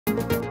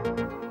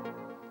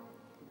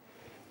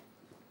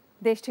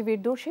দেশ টিভির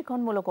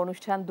দূরশিক্ষণমূলক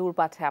অনুষ্ঠান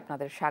দূরপাঠে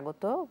আপনাদের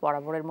স্বাগত।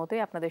 বরাবরের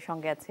মতোই আপনাদের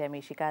সঙ্গে আছি আমি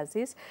শিকা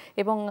আজিজ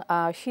এবং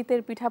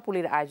শীতের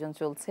পিঠাপুলির আয়োজন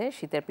চলছে।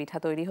 শীতের পিঠা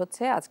তৈরি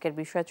হচ্ছে। আজকের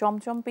বিষয়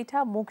চমচম পিঠা,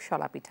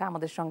 মুখশলা পিঠা।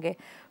 আমাদের সঙ্গে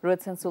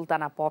রয়েছেন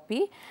সুলতানা পপি,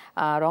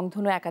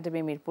 রংধনু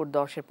একাডেমি মিরপুর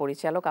 10-এর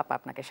পরিচালক। আপা,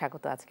 আপনাকে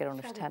স্বাগত আজকের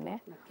অনুষ্ঠানে।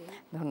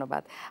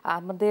 ধন্যবাদ।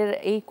 আমাদের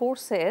এই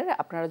কোর্সের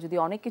আপনারা যদি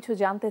অনেক কিছু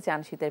জানতে চান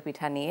শীতের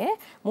পিঠা নিয়ে,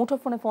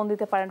 মুঠোফোনে ফোন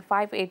দিতে পারেন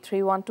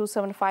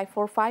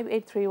 58312754,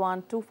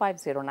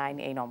 58312509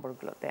 এই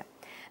নম্বরগুলোতে।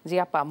 জি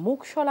আপা,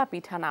 মুখশলা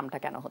পিঠা নামটা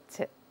কেন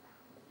হচ্ছে?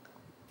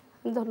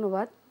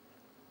 ধন্যবাদ।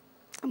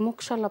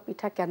 মুখশলা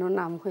পিঠা কেন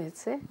নাম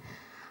হয়েছে?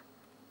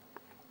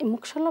 এই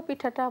মুখশলা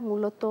পিঠাটা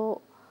মূলত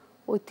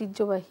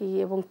ঐতিহ্যবাহী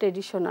এবং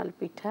ট্রেডিশনাল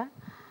পিঠা।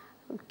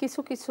 কিছু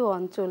কিছু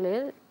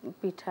অঞ্চলের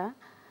পিঠা,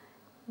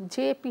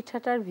 যে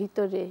পিঠাটার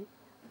ভিতরে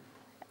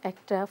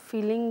একটা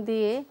ফিলিং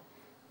দিয়ে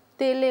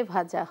তেলে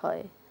ভাজা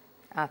হয়,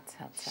 আচ্ছা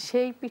আচ্ছা,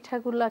 সেই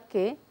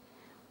পিঠাগুলাকে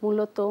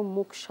মূলত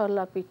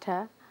মুখশলা পিঠা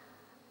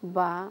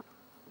বা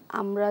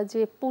আমরা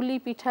যে পুলি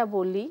পিঠা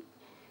বলি,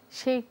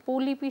 সেই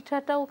পুলি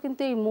পিঠাটাও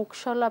কিন্তু এই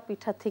মুখশলা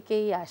পিঠা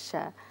থেকেই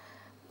আসা।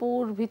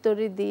 পুর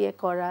ভিতরে দিয়ে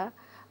করা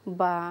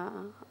বা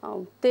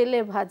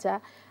তেলে ভাজা।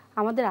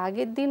 আমাদের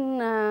আগের দিন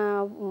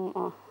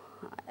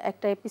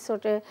একটা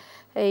এপিসোডে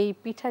এই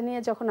পিঠা নিয়ে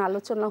যখন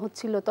আলোচনা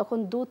হচ্ছিল, তখন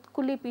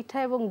দুধকুলি পিঠা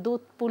এবং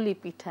দুধ পুলি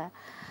পিঠা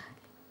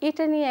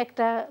এটা নিয়ে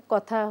একটা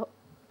কথা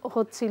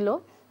হচ্ছিল।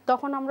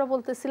 তখন আমরা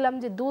বলতেছিলাম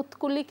যে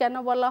দুধকুলি কেন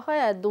বলা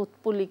হয় আর দুধ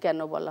পুলি কেন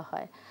বলা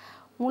হয়।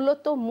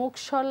 মূলত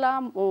মুখশলা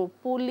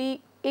পুলি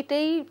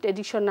এটাই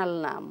ট্রেডিশনাল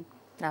নাম।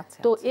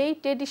 তো এই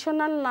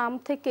ট্রেডিশনাল নাম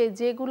থেকে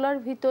যেগুলার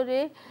ভিতরে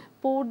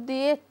পুর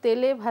দিয়ে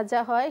তেলে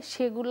ভাজা হয়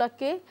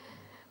সেগুলাকে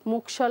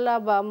মুখশলা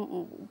বা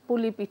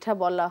পুলি পিঠা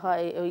বলা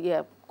হয়,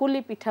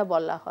 কুলি পিঠা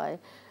বলা হয়।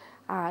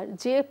 আর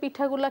যে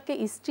পিঠাগুলাকে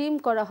স্টিম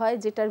করা হয়,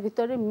 যেটার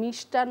ভিতরে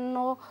মিষ্টান্ন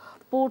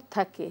পুর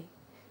থাকে,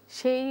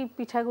 সেই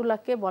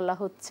পিঠাগুলাকে বলা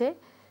হচ্ছে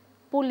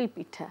পুলি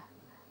পিঠা।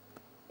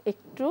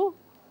 একটু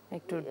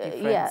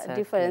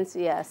ডিফারেন্স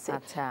আছে।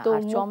 তো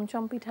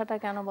চমচম পিঠাটা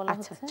কেন বলা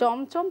হচ্ছে?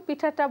 চমচম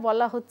পিঠাটা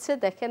বলা হচ্ছে,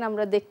 দেখেন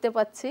আমরা দেখতে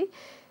পাচ্ছি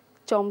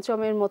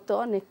চমচমের মতো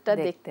অনেকটা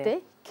দেখতে,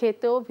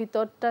 খেতেও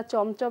ভিতরটা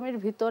চমচমের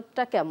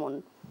ভিতরটা কেমন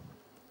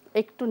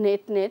একটু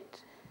নেট নেট,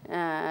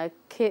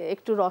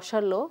 একটু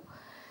রসালো।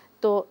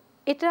 তো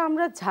এটা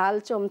আমরা ঝাল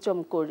চমচম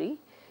করি।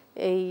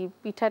 এই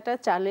পিঠাটা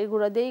চালের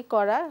গুঁড়া দিয়েই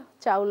করা,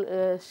 চাউল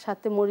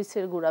সাথে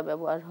মরিচের গুঁড়া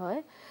ব্যবহার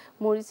হয়।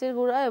 মরিচের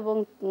গুঁড়া এবং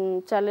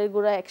চালের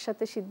গুঁড়া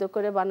একসাথে সিদ্ধ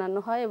করে বানানো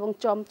হয় এবং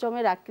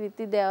চমচমের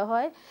আকৃতি দেওয়া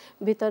হয়।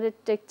 ভিতরের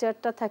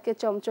টেক্সচারটা থাকে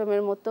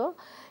চমচমের মতো।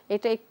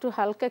 এটা একটু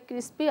হালকা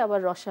ক্রিস্পি, আবার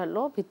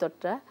রসালো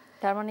ভিতরটা।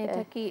 তার মানে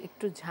এটা কি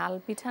একটু ঝাল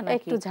পিঠা নাকি?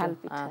 একটু ঝাল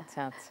পিঠা। আচ্ছা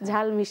আচ্ছা,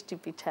 ঝাল মিষ্টি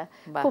পিঠা,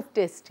 খুব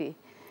টেস্টি।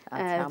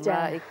 আমরা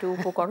একটু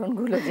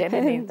উপকরণগুলো জেনে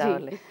নিই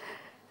তাহলে।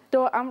 তো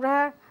আমরা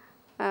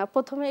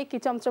প্রথমে কি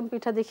চমচম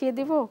পিঠা দেখিয়ে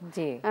দিব?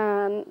 জি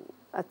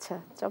আচ্ছা,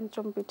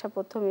 চমচম পিঠা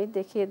প্রথমেই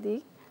দেখিয়ে দিই।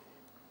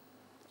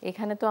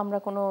 এখানে তো আমরা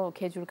কোনো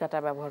খেজুর কাটা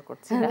ব্যবহার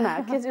করছি না। না,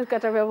 খেজুর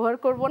কাটা ব্যবহার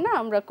করব না,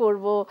 আমরা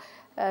করব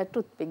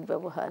টুথপিক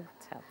ব্যবহার।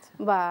 আচ্ছা আচ্ছা,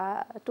 বা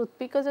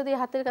টুথপিকও যদি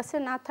হাতের কাছে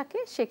না থাকে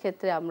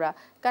সেক্ষেত্রে আমরা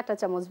কাঁটা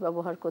চামচ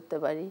ব্যবহার করতে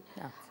পারি।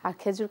 আর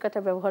খেজুর কাটা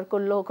ব্যবহার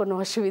করলেও কোনো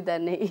অসুবিধা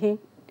নেই।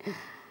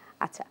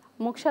 আচ্ছা,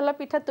 মুখশলা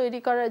পিঠা তৈরি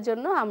করার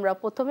জন্য আমরা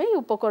প্রথমেই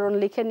উপকরণ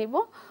লিখে নিব।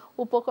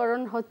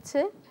 উপকরণ হচ্ছে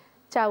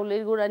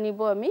চাউলের গুঁড়া নিব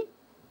আমি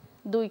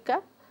 2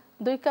 কাপ।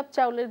 2 কাপ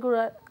চাউলের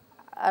গুঁড়া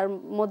আর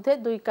মধ্যে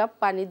 2 কাপ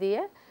পানি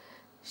দিয়ে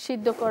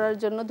সিদ্ধ করার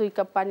জন্য 2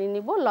 কাপ পানি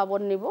নিব।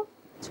 লবণ নিব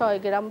 6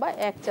 গ্রাম বা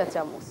 1 চা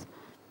চামচ।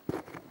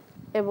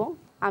 এবং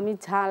আমি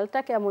ঝালটা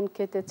কেমন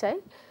খেতে চাই,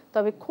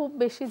 তবে খুব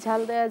বেশি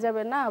ঝাল দেওয়া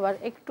যাবে না, আবার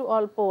একটু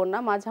অল্পও না,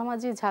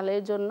 মাঝামাঝি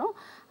ঝালের জন্য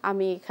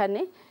আমি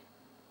এখানে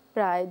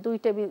প্রায়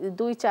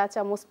 2 চা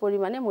চামচ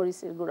পরিমাণে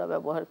মরিচের গুঁড়া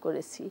ব্যবহার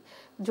করেছি।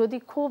 যদি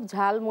খুব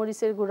ঝাল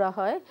মরিচের গুঁড়া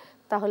হয়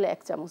তাহলে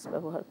 1 চামচ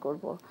ব্যবহার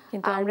করব।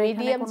 আর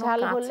মিডিয়াম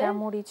ঝাল হলে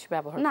মরিচ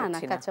ব্যবহার করছি না। না,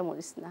 কাঁচা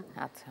মরিচ না,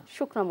 আচ্ছা,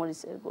 শুকনা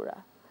মরিচের গুঁড়া।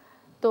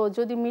 তো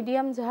যদি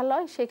মিডিয়াম ঝাল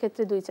হয়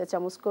সেক্ষেত্রে 2 চা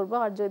চামচ করব।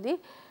 আর যদি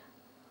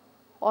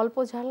অল্প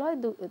ঝাল হয়,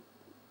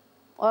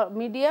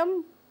 মিডিয়াম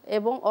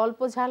এবং অল্প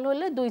ঝাল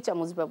হলে 2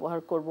 চামচ ব্যবহার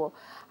করব।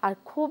 আর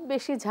খুব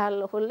বেশি ঝাল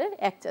হলে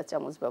 1 চা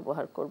চামচ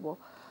ব্যবহার করব।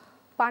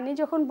 পানি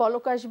যখন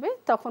বলক আসবে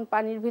তখন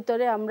পানির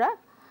ভিতরে আমরা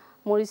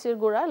মরিচের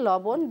গুঁড়া,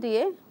 লবণ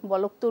দিয়ে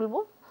বলক তুলব।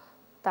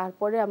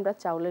 তারপরে আমরা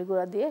চাউলের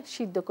গুঁড়া দিয়ে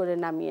সিদ্ধ করে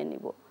নামিয়ে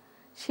নিব।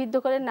 সিদ্ধ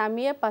করে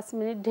নামিয়ে 5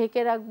 মিনিট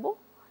ঢেকে রাখবো।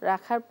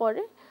 রাখার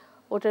পরে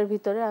ওটার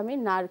ভিতরে আমি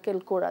নারকেল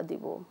কোড়া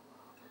দিব।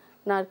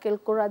 নারকেল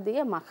কোড়া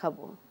দিয়ে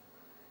মাখাবো,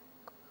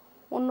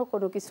 অন্য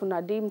কোনো কিছু না,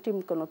 ডিম টিম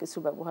কোনো কিছু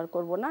ব্যবহার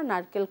করব না।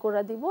 নারকেল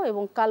কোড়া দিব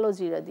এবং কালো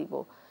জিরা দিব।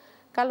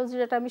 কালো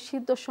জিরাটা আমি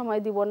সিদ্ধর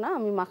সময় দিব না,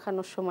 আমি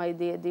মাখানোর সময়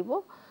দিয়ে দিব।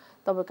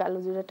 তবে কালো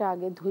জিরাটা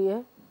আগে ধুয়ে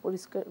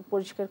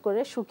পরিষ্কার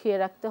করে শুকিয়ে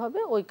রাখতে হবে,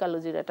 ওই কালো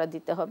জিরাটা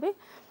দিতে হবে।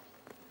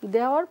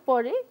 দেওয়ার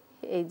পরে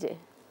এই যে,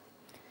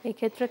 এই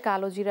ক্ষেত্রে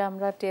কালো জিরা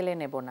আমরা টেলে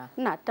নেব না?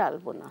 না,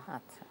 টালবো না।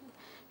 আচ্ছা,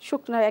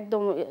 শুকনো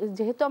একদম,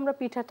 যেহেতু আমরা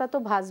পিঠাটা তো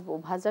ভাজবো,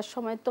 ভাজার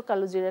সময় তো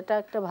কালো জিরাটা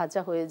একটা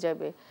ভাজা হয়ে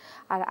যাবে।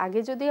 আর আগে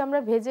যদি আমরা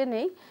ভেজে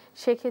নেই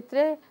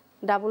সেক্ষেত্রে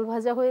ডাবল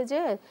ভাজা হয়ে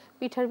যায়,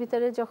 পিঠার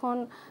ভিতরে যখন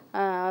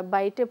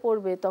বাইটে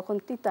পড়বে তখন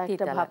তিতা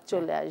একটা ভাব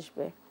চলে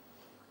আসবে।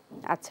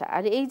 আচ্ছা,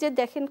 আর এই যে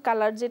দেখেন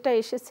কালার যেটা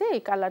এসেছে,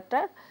 এই কালারটা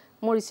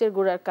মরিচের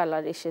গুঁড়ার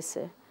কালার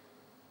এসেছে।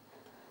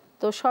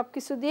 তো সব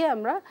কিছু দিয়ে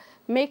আমরা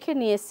মেখে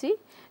নিয়েছি।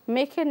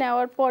 মেখে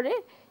নেওয়ার পরে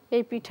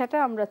এই পিঠাটা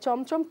আমরা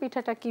চমচম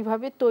পিঠাটা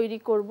কিভাবে তৈরি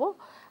করব,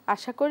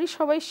 আশা করি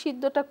সবাই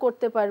সিদ্ধটা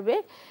করতে পারবে।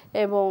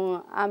 এবং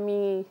আমি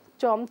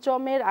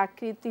চমচমের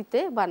আকৃতিতে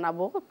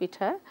বানাবো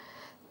পিঠা।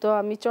 তো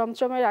আমি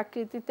চমচমের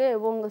আকৃতিতে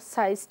এবং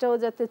সাইজটাও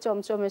যাতে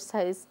চমচমের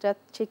সাইজটা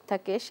ঠিক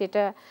থাকে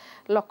সেটা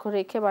লক্ষ্য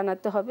রেখে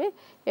বানাতে হবে।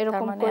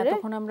 এরকম করে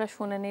তখন আমরা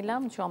শুনে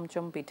নিলাম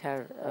চমচম পিঠার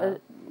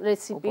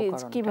রেসিপি,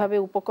 কিভাবে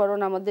উপকরণ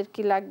আমাদের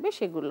কি লাগবে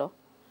সেগুলো।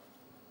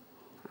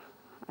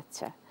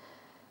 আচ্ছা,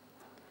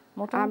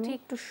 মোটামুটি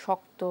একটু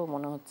শক্ত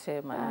মনে হচ্ছে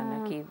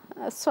নাকি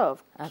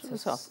সফট? আচ্ছা,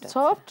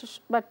 সফট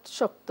বাট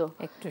শক্ত,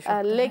 একটু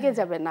লেগে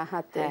যাবে না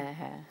হাতে।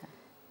 হ্যাঁ,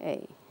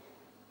 এই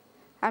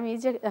আমি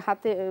যে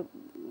হাতে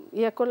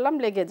ইয়ে করলাম,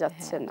 লেগে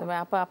যাচ্ছে না। তবে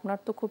আপা আপনার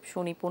তো খুব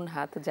সুনিপুণ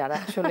হাত, যারা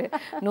আসলে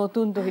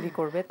নতুন তৈরি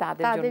করবে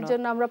তাদের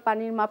জন্য আমরা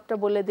পানির মাপটা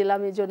বলে দিলাম।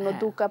 এই জন্য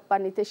 2 কাপ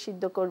পানিতে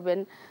সিদ্ধ করবেন।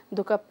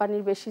 2 কাপ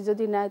পানির বেশি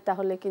যদি নেয়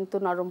তাহলে কিন্তু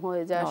নরম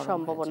হয়ে যাওয়ার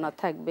সম্ভাবনা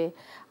থাকবে।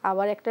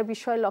 আবার একটা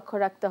বিষয় লক্ষ্য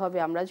রাখতে হবে,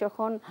 আমরা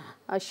যখন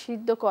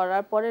সিদ্ধ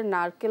করার পরে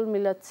নারকেল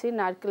মিলাচ্ছি,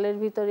 নারকেলের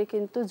ভিতরে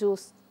কিন্তু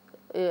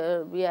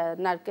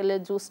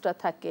নারকেলের জুসটা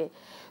থাকে।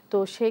 তো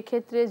সেই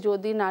ক্ষেত্রে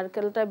যদি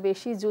নারকেলটা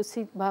বেশি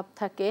জুসি ভাব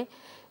থাকে,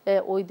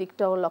 ওই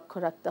দিকটাও লক্ষ্য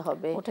রাখতে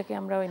হবে। ওটাকে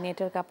আমরা ওই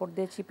নেটের কাপড়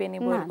দিয়ে চিপে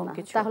নিব এরকম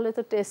কিছু? তাহলে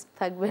তো টেস্ট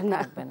থাকবে না,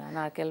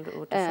 নারকেল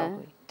ওটা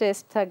সবই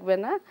টেস্ট থাকবে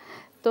না।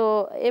 তো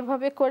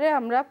এভাবে করে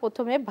আমরা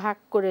প্রথমে ভাগ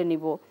করে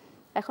নিব।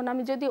 এখন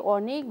আমি যদি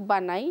অনেক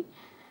বানাই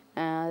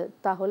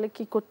তাহলে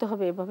কি করতে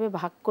হবে, এভাবে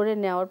ভাগ করে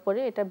নেওয়ার পরে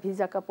এটা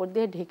ভিজা কাপড়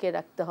দিয়ে ঢেকে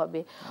রাখতে হবে,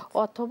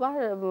 অথবা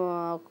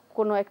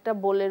কোনো একটা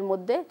বোলের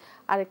মধ্যে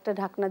আরেকটা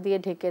ঢাকনা দিয়ে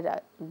ঢেকে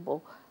রাখবো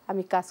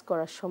আমি কাজ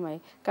করার সময়।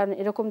 কারণ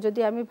এরকম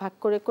যদি আমি ভাগ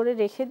করে করে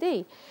রেখে দেই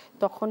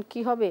তখন কি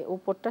হবে,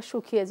 উপরটা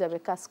শুকিয়ে যাবে,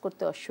 কাজ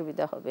করতে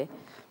অসুবিধা হবে।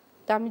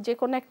 তা আমি যে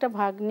কোনো একটা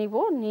ভাগ নিব,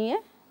 নিয়ে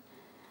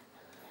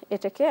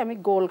এটাকে আমি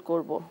গোল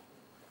করব।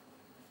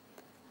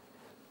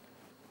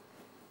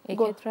 এই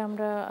ক্ষেত্রে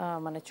আমরা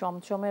মানে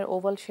চমচমের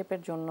ওভাল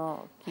শেপের জন্য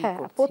কি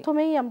করছি?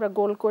 প্রথমেই আমরা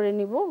গোল করে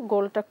নিব।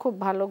 গোলটা খুব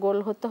ভালো গোল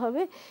হতে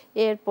হবে।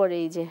 এরপরে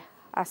এই যে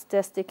আস্তে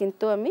আস্তে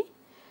কিন্তু আমি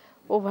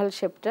ওভাল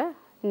শেপটা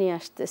নিয়ে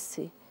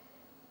আসতেছি।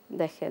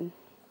 দেখেন,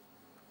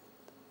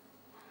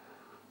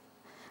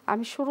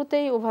 আমি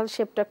শুরুতেই ওভাল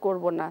শেপটা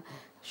করব না।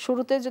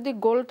 শুরুতে যদি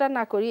গোলটা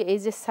না করি, এই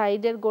যে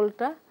সাইডের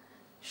গোলটা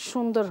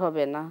সুন্দর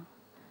হবে না।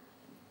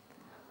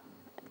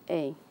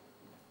 এই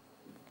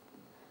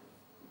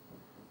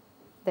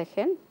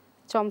দেখেন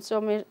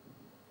চমচমের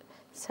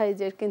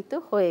সাইজের কিন্তু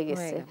হয়ে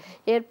গেছে।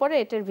 এরপরে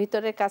এটার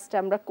ভিতরে কাজটা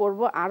আমরা করব।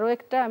 আরও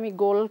একটা আমি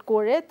গোল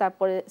করে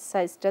তারপরে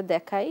সাইজটা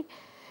দেখাই,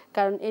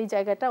 কারণ এই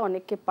জায়গাটা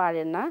অনেকে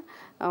পারে না,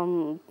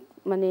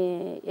 মানে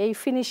এই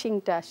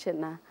ফিনিশিংটা আসে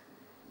না।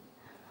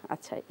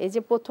 আচ্ছা, এই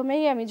যে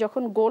প্রথমেই আমি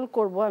যখন গোল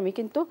করব আমি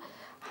কিন্তু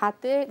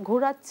হাতে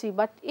ঘোরাচ্ছি,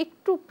 বাট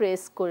একটু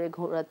প্রেস করে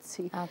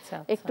ঘোরাচ্ছি,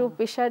 একটু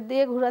প্রেসার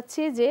দিয়ে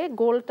ঘোরাচ্ছি যে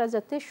গোলটা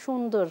যাতে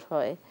সুন্দর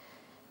হয়।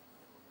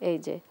 এই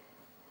যে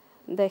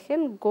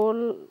দেখেন গোল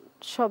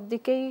সব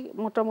দিকেই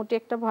মোটামুটি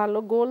একটা ভালো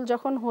গোল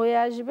যখন হয়ে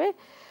আসবে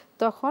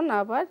তখন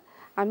আবার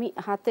আমি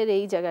হাতের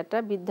এই জায়গাটা,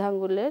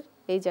 বৃদ্ধাঙ্গুলের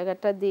এই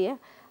জায়গাটা দিয়ে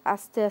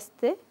আস্তে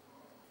আস্তে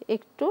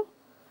একটু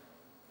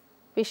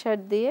প্রেসার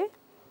দিয়ে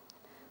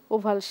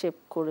ওভাল শেপ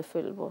করে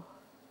ফেলবো।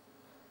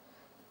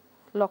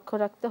 লক্ষ্য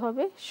রাখতে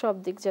হবে সব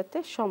দিক যাতে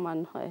সমান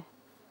হয়।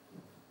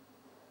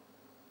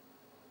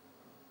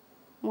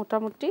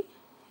 মোটামুটি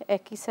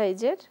একই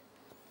সাইজের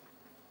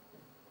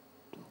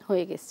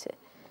হয়ে গেছে।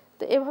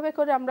 তো এভাবে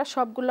করে আমরা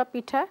সবগুলা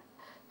পিঠা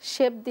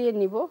শেপ দিয়ে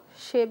নিব।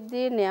 শেপ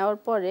দিয়ে নেওয়ার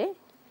পরে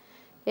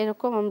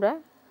এরকম আমরা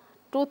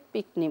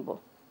টুথপিক নিব,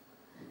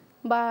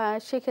 বা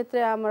সেক্ষেত্রে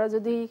আমরা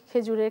যদি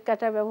খেজুরের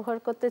কাঁটা ব্যবহার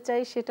করতে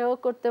চাই সেটাও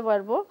করতে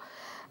পারবো।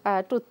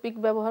 টুথপিক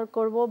ব্যবহার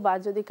করব, বা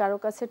যদি কারো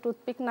কাছে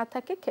টুথপিক না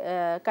থাকে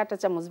কাঁটা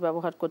চামচ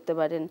ব্যবহার করতে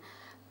পারেন।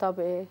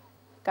 তবে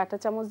কাঁটা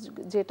চামচ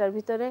যেটার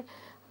ভিতরে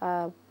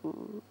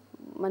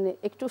মানে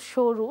একটু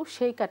সরু,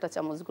 সেই কাঁটা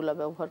চামচগুলো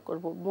ব্যবহার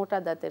করব, মোটা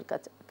দাঁতের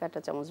কাঁটা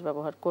চামচ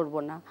ব্যবহার করব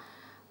না।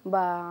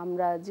 বা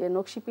আমরা যে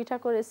নকশি পিঠা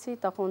করেছি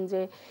তখন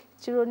যে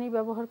চিরুনি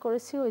ব্যবহার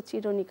করেছি, ওই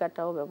চিরুনি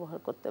কাঁটাও ব্যবহার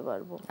করতে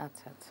পারবো।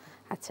 আচ্ছা আচ্ছা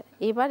আচ্ছা,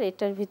 এবার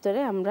এটার ভিতরে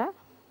আমরা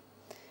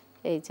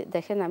এই যে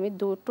দেখেন আমি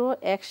দুটো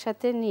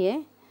একসাথে নিয়ে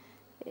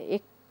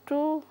একটু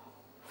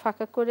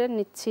ফাঁকা করে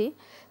নিচ্ছি,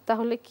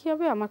 তাহলে কি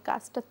হবে, আমার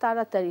কাজটা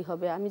তাড়াতাড়ি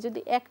হবে। আমি যদি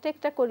একটা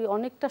একটা করি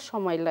অনেকটা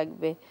সময়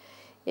লাগবে।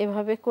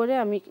 এভাবে করে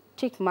আমি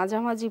ঠিক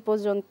মাঝামাঝি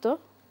পর্যন্ত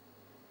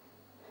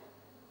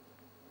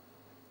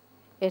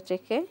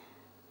এটাকে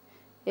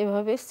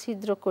এভাবে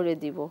ছিদ্র করে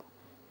দিব।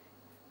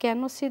 কেন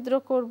ছিদ্র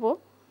করব,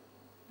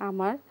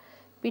 আমার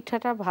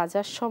পিঠাটা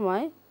ভাজার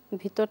সময়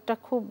ভিতরটা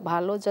খুব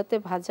ভালো যাতে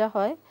ভাজা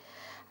হয়।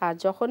 আর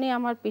যখনই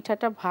আমার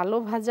পিঠাটা ভালো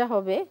ভাজা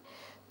হবে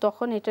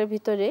তখন এটার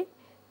ভিতরে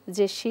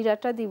যে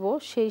শিরাটা দিব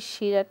সেই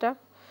শিরাটা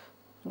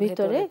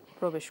ভিতরে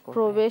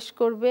প্রবেশ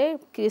করবে,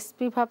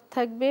 ক্রিস্পি ভাব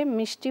থাকবে,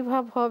 মিষ্টি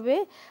ভাব হবে।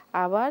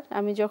 আবার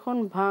আমি যখন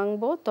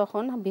ভাঙবো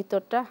তখন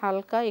ভিতরটা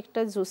হালকা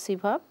একটা জুসি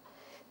ভাব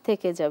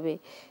থেকে যাবে।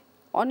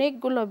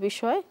 অনেকগুলো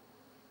বিষয়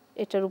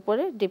এটার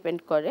উপরে ডিপেন্ড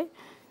করে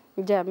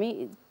যে আমি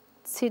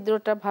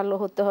ছিদ্রটা ভালো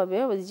হতে হবে,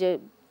 ওই যে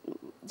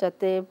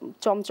যাতে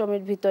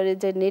চমচমের ভিতরে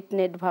যে নেট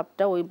নেট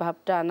ভাবটা ওই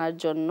ভাবটা আনার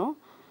জন্য।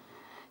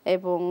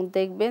 এবং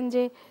দেখবেন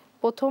যে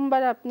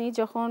প্রথমবার আপনি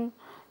যখন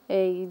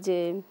এই যে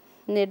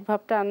নেট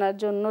ভাবটা আনার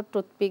জন্য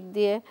টুথপিক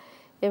দিয়ে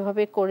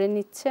এভাবে করে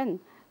নিচ্ছেন,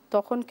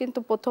 তখন কিন্তু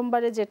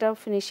প্রথমবারে যেটা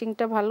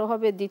ফিনিশিংটা ভালো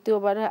হবে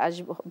দ্বিতীয়বারে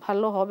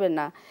ভালো হবে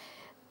না।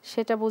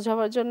 সেটা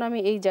বোঝাবার জন্য আমি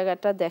এই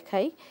জায়গাটা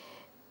দেখাই।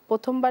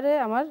 প্রথমবারে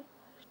আমার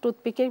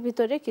টুথপিকের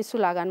ভিতরে কিছু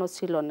লাগানো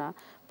ছিল না,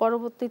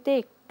 পরবর্তীতে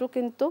একটু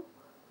কিন্তু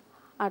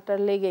আটা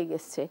লেগে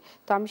গেছে।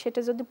 তো আমি সেটা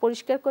যদি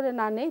পরিষ্কার করে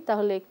না নেই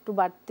তাহলে একটু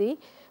বাড়তি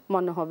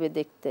মনে হবে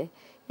দেখতে।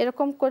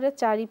 এরকম করে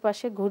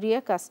চারিপাশে ঘুরিয়ে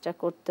কাজটা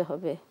করতে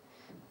হবে।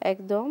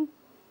 একদম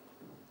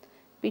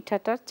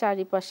পিঠাটার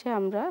চারিপাশে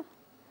আমরা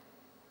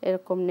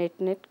এরকম নেট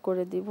নেট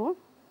করে দিব।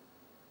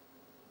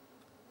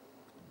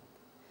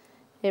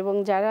 এবং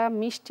যারা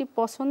মিষ্টি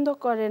পছন্দ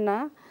করে না,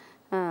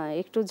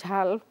 একটু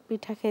ঝাল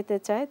পিঠা খেতে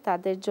চায়,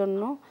 তাদের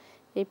জন্য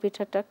এই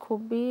পিঠাটা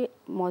খুবই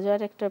মজার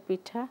একটা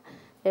পিঠা।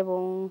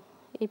 এবং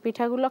এই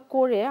পিঠাগুলো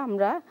করে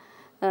আমরা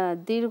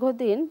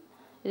দীর্ঘদিন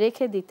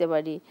রেখে দিতে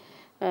পারি।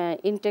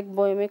 ইনটেক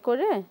বয়মে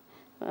করে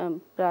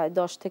প্রায়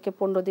 10 থেকে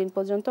 15 দিন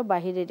পর্যন্ত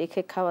বাহিরে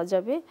রেখে খাওয়া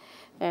যাবে,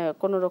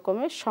 কোনো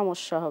রকমের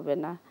সমস্যা হবে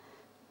না।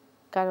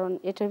 কারণ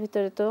এটার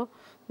ভিতরে তো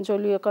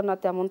জলীয় কণা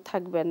তেমন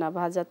থাকবে না,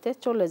 ভাজাতে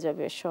চলে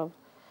যাবে সব।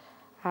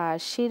 আর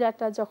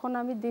শিরাটা যখন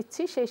আমি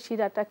দিচ্ছি সেই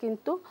শিরাটা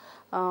কিন্তু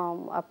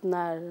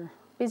আপনার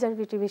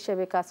প্রিজারভেটিভ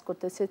হিসেবে কাজ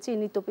করতেছে,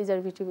 চিনি তো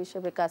প্রিজারভেটিভ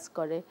হিসেবে কাজ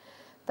করে,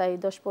 তাই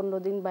 10-15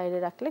 দিন বাইরে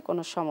রাখলে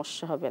কোনো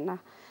সমস্যা হবে না।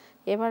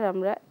 এবার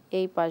আমরা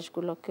এই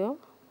পাশগুলোকেও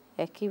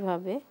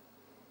একইভাবে,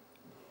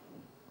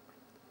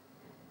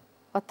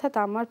 অর্থাৎ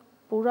আমার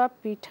পুরা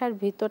পিঠার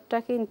ভিতরটা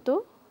কিন্তু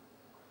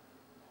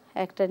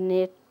একটা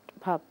নেট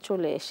ভাব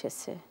চলে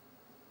এসেছে।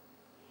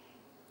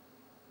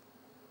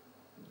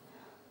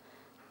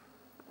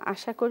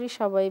 আশা করি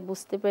সবাই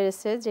বুঝতে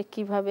পেরেছে যে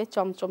কিভাবে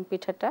চমচম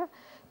পিঠাটা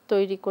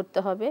তৈরি করতে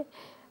হবে।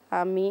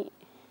 আমি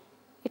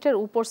এটার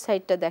উপর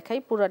সাইডটা দেখাই,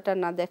 পুরাটা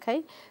না দেখাই,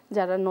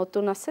 যারা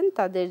নতুন আছেন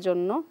তাদের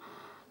জন্য।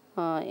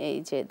 এই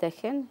যে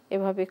দেখেন,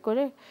 এভাবে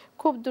করে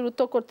খুব দ্রুত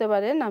করতে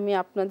পারেন, আমি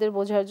আপনাদের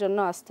বোঝার জন্য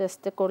আস্তে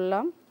আস্তে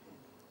করলাম।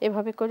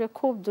 এভাবে করে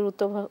খুব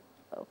দ্রুত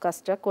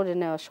কাজটা করে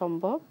নেওয়া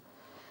সম্ভব।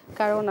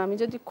 কারণ আমি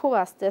যদি খুব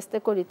আস্তে আস্তে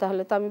করি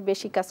তাহলে তো আমি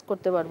বেশি কাজ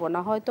করতে পারবো না।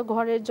 হয়তো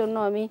ঘরের জন্য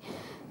আমি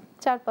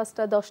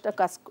 4-5টা 10টা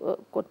কাজ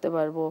করতে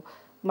পারবো,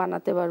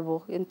 বানাতে পারবো,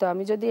 কিন্তু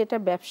আমি যদি এটা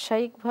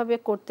ব্যবসায়িকভাবে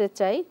করতে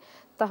চাই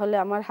তাহলে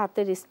আমার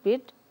হাতের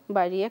স্পিড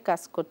বাড়িয়ে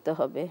কাজ করতে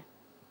হবে।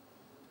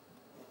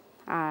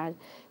 আর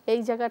এই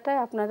জায়গাটায়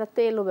আপনারা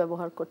তেলও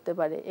ব্যবহার করতে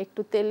পারে,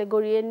 একটু তেলে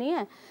গড়িয়ে নিয়ে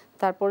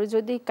তারপরে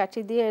যদি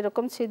কাঠি দিয়ে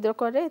এরকম ছিদ্র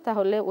করে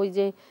তাহলে ওই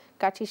যে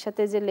কাঠির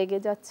সাথে যে লেগে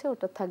যাচ্ছে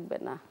ওটা থাকবে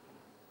না।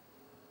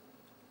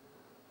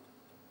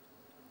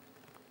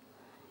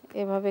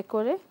 এভাবে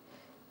করে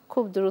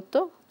খুব দ্রুত,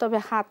 তবে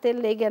হাতে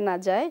লেগে না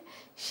যায়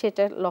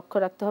সেটা লক্ষ্য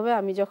রাখতে হবে।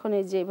 আমি যখন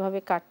এই যে এভাবে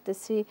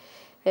কাটতেছি,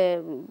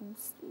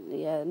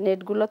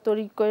 নেটগুলো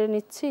তৈরি করে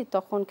নিচ্ছি,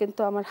 তখন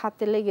কিন্তু আমার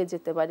হাতে লেগে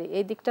যেতে পারে।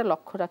 এই দিকটা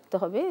লক্ষ্য রাখতে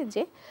হবে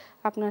যে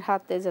আপনার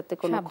হাতে যাতে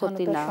কোনো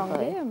ক্ষতি না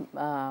হয়।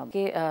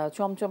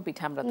 চমচম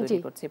পিঠা আমরা তৈরি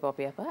করছি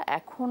পপি আপা,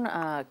 এখন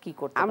কি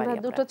করতে পারি আমরা?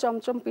 দুটো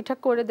চমচম পিঠা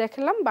করে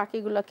দেখলাম,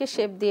 বাকিগুলোকে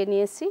শেপ দিয়ে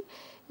নিয়েছি।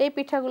 এই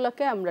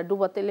পিঠাগুলোকে আমরা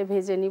ডুবা তেলে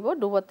ভেজে নিব।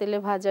 ডুবা তেলে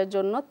ভাজার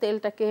জন্য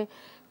তেলটাকে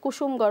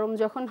কুসুম গরম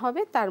যখন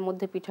হবে তার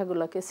মধ্যে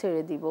পিঠাগুলোকে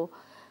ছেড়ে দিব।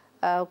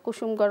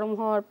 কুসুম গরম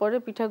হওয়ার পরে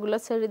পিঠাগুলো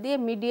ছেড়ে দিয়ে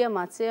মিডিয়াম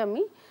আঁচে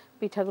আমি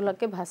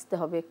পিঠাগুলোকে ভাজতে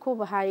হবে। খুব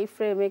হাই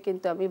ফ্লেমে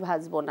কিন্তু আমি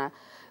ভাজবো না।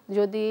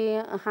 যদি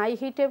হাই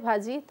হিটে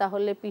ভাজি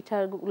তাহলে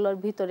পিঠাগুলোর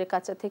ভিতরে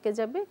কাঁচা থেকে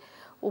যাবে,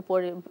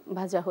 উপরে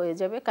ভাজা হয়ে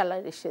যাবে,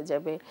 কালার এসে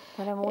যাবে।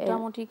 তাহলে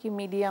মোটামুটি কি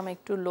মিডিয়াম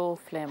একটু লো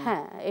ফ্লেম?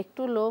 হ্যাঁ,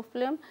 একটু লো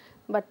ফ্লেম,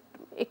 বাট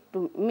একটু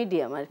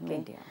মিডিয়াম আর কি।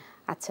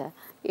 আচ্ছা,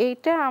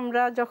 এইটা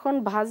আমরা যখন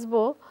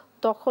ভাজবো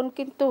তখন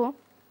কিন্তু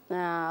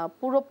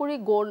পুরোপুরি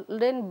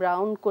গোল্ডেন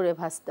ব্রাউন করে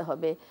ভাজতে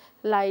হবে।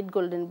 লাইট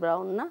গোল্ডেন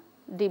ব্রাউন না,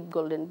 ডিপ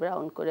গোল্ডেন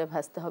ব্রাউন করে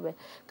ভাজতে হবে।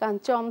 কারণ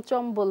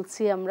চমচম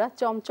বলছি আমরা,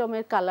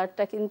 চমচমের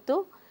কালারটা কিন্তু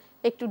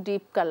একটু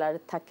ডিপ কালার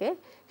থাকে,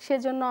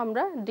 সেজন্য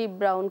আমরা ডিপ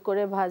ব্রাউন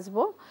করে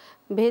ভাজবো।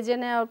 ভেজে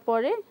নেওয়ার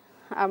পরে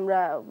আমরা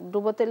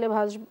ডুবো তেলে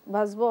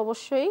ভাজবো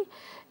অবশ্যই,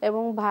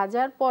 এবং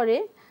ভাজার পরে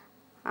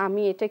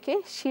আমি এটাকে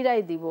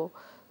শিরায় দিব।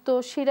 তো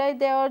শিরায়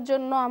দেওয়ার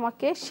জন্য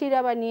আমাকে শিরা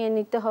বানিয়ে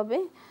নিতে হবে।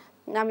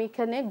 আমি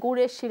এখানে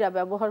গুড়ের শিরা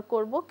ব্যবহার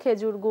করব।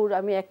 খেজুর গুড়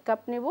আমি 1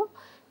 কাপ নেব,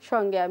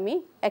 সঙ্গে আমি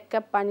 1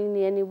 কাপ পানি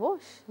নিয়ে নিব।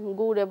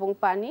 গুড় এবং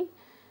পানি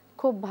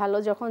খুব ভালো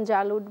যখন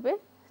জাল উঠবে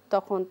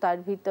তখন তার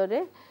ভিতরে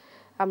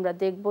আমরা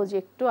দেখব যে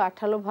একটু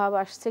আঠালো ভাব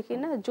আসছে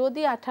কিনা।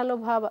 যদি আঠালো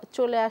ভাব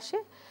চলে আসে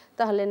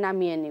তাহলে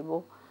নামিয়ে নিব।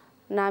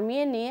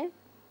 নামিয়ে নিয়ে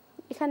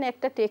এখানে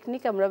একটা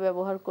টেকনিক আমরা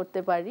ব্যবহার করতে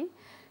পারি,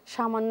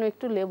 সামান্য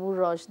একটু লেবুর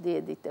রস দিয়ে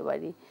দিতে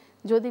পারি,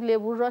 যদি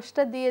লেবুর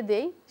রসটা দিয়ে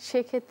দেই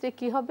সেক্ষেত্রে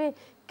কি হবে,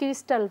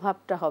 ক্রিস্টাল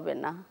ভাবটা হবে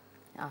না।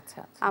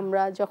 আচ্ছা,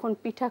 আমরা যখন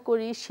পিঠা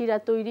করি, শিরা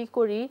তৈরি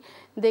করি,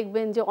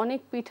 দেখবেন যে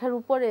অনেক পিঠার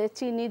উপরে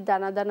চিনির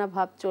দানা দানা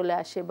ভাব চলে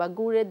আসে বা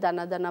গুড়ের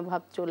দানা দানা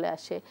ভাব চলে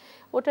আসে।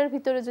 ওটার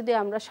ভিতরে যদি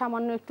আমরা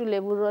সামান্য একটু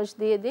লেবুর রস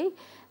দিয়ে দিই,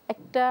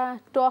 একটা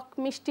টক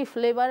মিষ্টি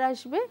ফ্লেভার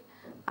আসবে,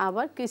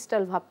 আবার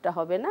ক্রিস্টাল ভাবটা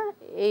হবে না।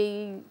 এই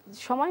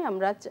সময়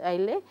আমরা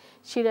চাইলে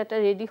শিরাটা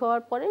রেডি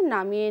হওয়ার পরে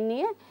নামিয়ে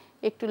নিয়ে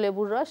একটু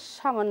লেবুর রস,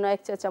 সামান্য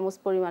 1 চা চামচ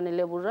পরিমাণে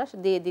লেবুর রস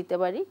দিয়ে দিতে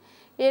পারি।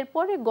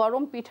 এরপরে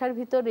গরম পিঠার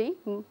ভিতরেই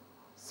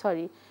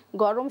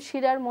গরম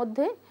শিরার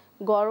মধ্যে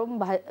গরম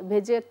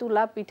ভেজে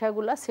তুলা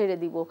পিঠাগুলা ছেড়ে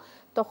দিব।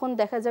 তখন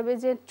দেখা যাবে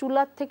যে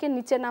চুলার থেকে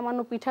নিচে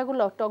নামানো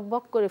পিঠাগুলো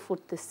টকবক করে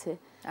ফুটতেছে।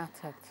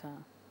 আচ্ছা আচ্ছা।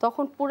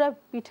 তখন পুরো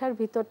পিঠার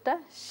ভিতরটা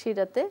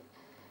শিরাতে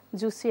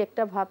জুসি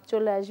একটা ভাব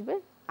চলে আসবে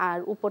আর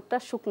উপরটা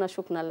শুকনা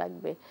শুকনা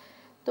লাগবে।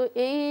 তো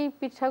এই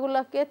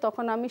পিঠাগুলোকে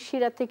তখন আমি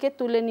শিরা থেকে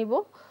তুলে নিব।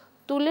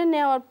 তুলে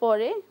নেওয়ার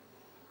পরে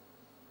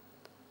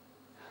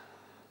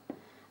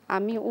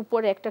আমি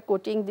উপরে একটা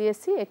কোটিং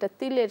দিয়েছি, এটা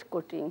তিলের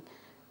কোটিং।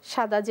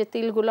 সাদা যে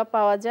তিলগুলো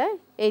পাওয়া যায়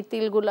এই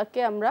তিলগুলোকে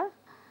আমরা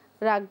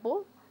রাখবো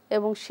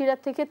এবং শিরা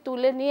থেকে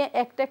তুলে নিয়ে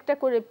একটা একটা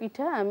করে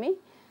পিঠা আমি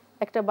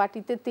একটা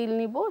বাটিতে তিল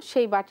নিব,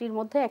 সেই বাটির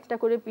মধ্যে একটা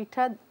করে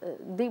পিঠা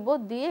দিব,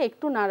 দিয়ে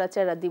একটু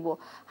নাড়াচাড়া দিব।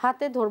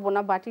 হাতে ধরবো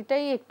না,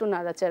 বাটিটাই একটু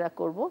নাড়াচাড়া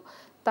করব।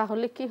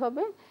 তাহলে কি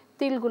হবে,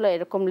 তিলগুলো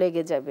এরকম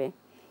লেগে যাবে।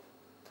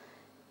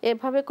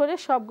 এভাবে করে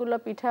সবগুলো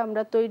পিঠা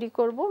আমরা তৈরি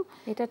করব।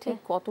 এটা ঠিক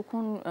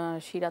কতক্ষণ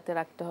শিরাতে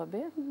রাখতে হবে?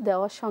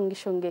 দেওয়ার সঙ্গে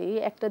সঙ্গেই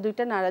একটা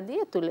দুইটা নাড়া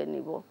দিয়ে তুলে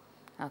নিব।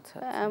 আচ্ছা,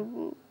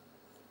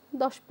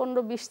 10,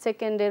 15, 20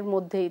 সেকেন্ডের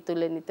মধ্যেই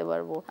তুলে নিতে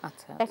পারবো।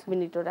 1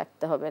 মিনিটও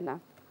রাখতে হবে না।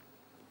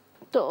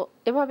 তো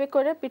এভাবে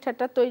করে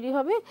পিঠাটা তৈরি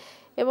হবে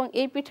এবং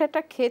এই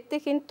পিঠাটা খেতে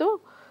কিন্তু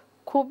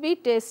খুবই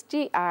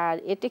টেস্টি, আর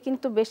এটা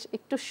কিন্তু বেশ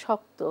একটু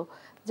শক্ত।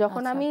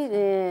 যখন আমি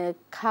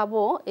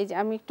খাবো, এই যে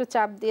আমি একটু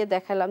চাপ দিয়ে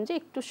দেখালাম যে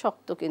একটু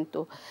শক্ত,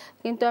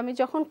 কিন্তু আমি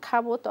যখন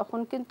খাবো তখন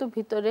কিন্তু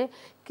ভিতরে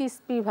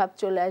ক্রিস্পি ভাব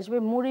চলে আসবে,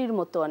 মুড়ির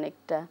মতো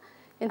অনেকটা,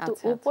 কিন্তু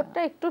উপরটা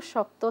একটু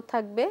শক্ত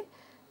থাকবে।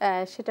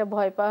 সেটা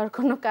ভয় পাওয়ার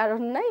কোনো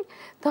কারণ নাই,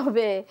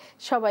 তবে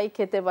সবাই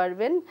খেতে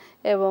পারবেন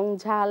এবং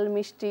ঝাল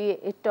মিষ্টি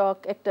টক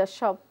একটা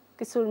সব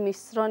কিছুর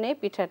মিশ্রণে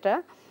পিঠাটা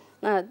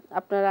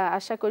আপনারা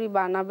আশা করি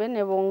বানাবেন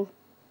এবং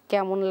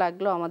কেমন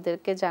লাগলো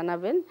আমাদেরকে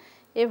জানাবেন।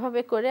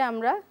 এভাবে করে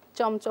আমরা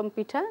চমচম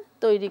পিঠা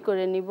তৈরি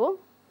করে নিব।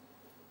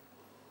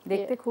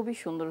 দেখতে খুবই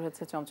সুন্দর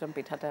হয়েছে চমচম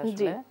পিঠাটা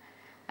আসলে।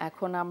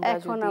 এখন আমরা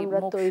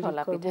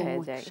মুখশলা পিঠায়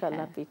যাই।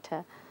 মুখশলা পিঠা।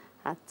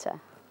 আচ্ছা,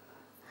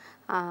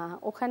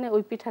 ওখানে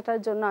ওই পিঠাটার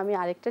জন্য আমি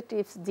আরেকটা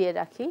টিপস দিয়ে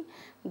রাখি।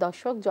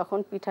 দর্শক, যখন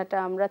পিঠাটা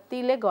আমরা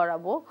তিলে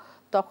গড়াবো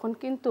তখন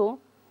কিন্তু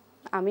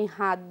আমি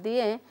হাত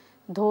দিয়ে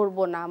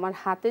ধরবো না। আমার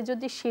হাতে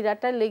যদি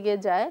শিরাটা লেগে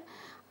যায়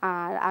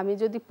আর আমি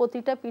যদি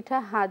প্রতিটা পিঠা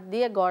হাত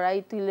দিয়ে গড়াই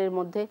তিলের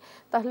মধ্যে,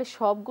 তাহলে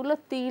সবগুলো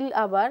তিল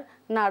আবার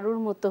নাড়ুর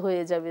মতো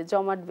হয়ে যাবে,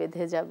 জমাট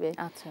বেঁধে যাবে।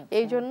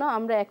 এই জন্য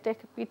আমরা একটা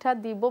পিঠা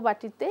দিব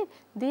বাটিতে,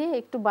 দিয়ে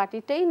একটু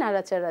বাটিতেই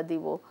নাড়াচাড়া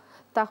দিব।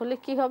 তাহলে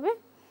কি হবে,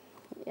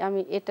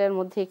 আমি এটার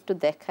মধ্যে একটু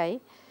দেখাই,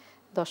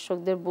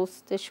 দর্শকদের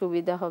বুঝতে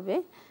সুবিধা হবে।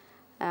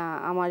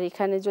 আমার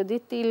এখানে যদি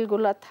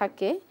তিলগুলা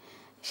থাকে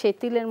সেই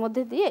তিলের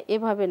মধ্যে দিয়ে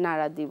এভাবে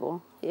নাড়া দিব,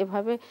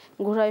 এভাবে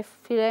ঘুরায়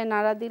ফিরায়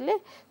নাড়া দিলে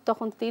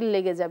তখন তিল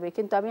লেগে যাবে।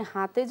 কিন্তু আমি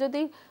হাতে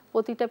যদি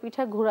প্রতিটা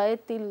পিঠা ঘুরায়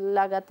তিল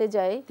লাগাতে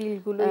যাই,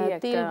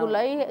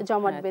 তিলগুলাই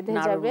জমাট বেঁধে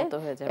যাবে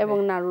এবং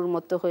নাড়ুর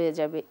মতো হয়ে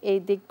যাবে। এই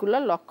দিকগুলো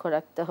লক্ষ্য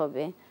রাখতে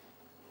হবে।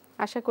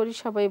 আশা করি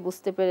সবাই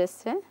বুঝতে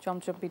পেরেছে।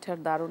 চমচম পিঠার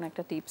দারুণ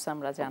একটা টিপস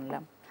আমরা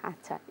জানলাম।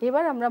 আচ্ছা,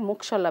 এবার আমরা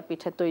মুখশলা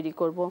পিঠা তৈরি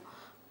করব।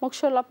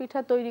 মুখশলা পিঠা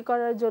তৈরি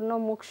করার জন্য,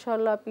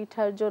 মুখশলা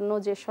পিঠার জন্য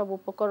যেসব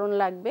উপকরণ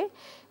লাগবে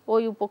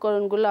ওই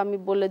উপকরণগুলো আমি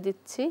বলে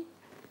দিচ্ছি।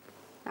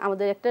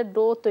 আমাদের একটা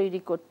ডো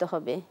তৈরি করতে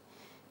হবে।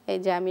 এই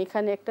যে আমি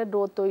এখানে একটা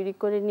ডো তৈরি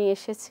করে নিয়ে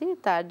এসেছি।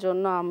 তার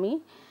জন্য আমি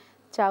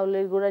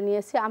চাউলের গুঁড়া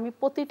নিয়েছি। আমি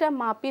প্রতিটা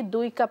মাপে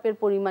 2 কাপের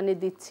পরিমাণে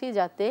দিচ্ছি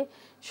যাতে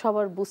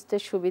সবার বুঝতে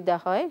সুবিধা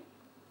হয়।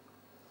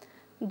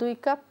 2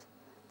 কাপ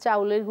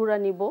চাউলের গুঁড়া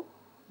নিব।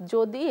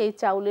 যদি এই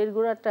চাউলের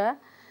গুঁড়াটা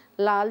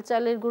লাল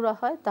চালের গুঁড়া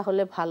হয়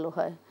তাহলে ভালো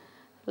হয়।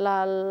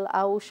 লাল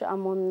আউশ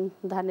আমন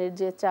ধানের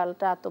যে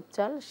চালটা, আতপ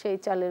চাল, সেই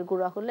চালের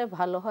গুঁড়া হলে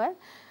ভালো হয়।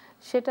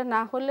 সেটা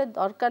না হলে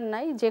দরকার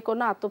নাই, যে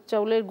কোনো আতপ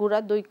চাউলের গুঁড়া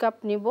 2 কাপ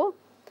নিব।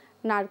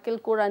 নারকেল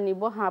কোড়া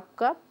নিব 1/2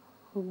 কাপ,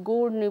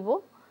 গুড় নিব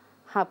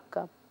 1/2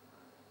 কাপ,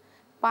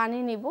 পানি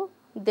নিব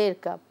 1.5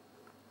 কাপ।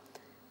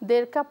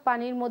 1.5 কাপ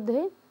পানির মধ্যে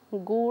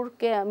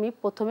গুড়কে আমি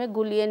প্রথমে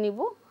গুলিয়ে নিব,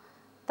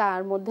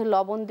 তার মধ্যে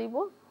লবণ দিব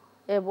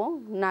এবং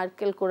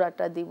নারকেল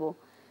কোড়াটা দিব,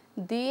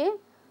 দিয়ে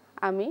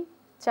আমি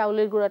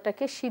চাউলের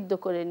গুঁড়াটাকে সিদ্ধ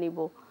করে নিব।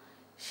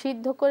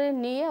 সিদ্ধ করে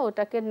নিয়ে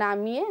ওটাকে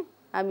নামিয়ে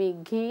আমি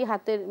ঘি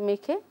হাতে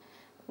মেখে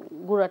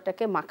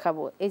গুঁড়াটাকে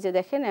মাখাবো। এই যে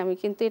দেখেন, আমি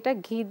কিন্তু এটা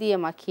ঘি দিয়ে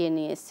মাখিয়ে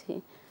নিয়েছি।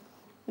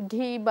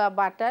 ঘি বা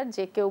বাটার,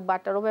 যে কেউ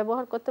বাটারও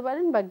ব্যবহার করতে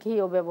পারেন বা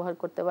ঘিও ব্যবহার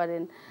করতে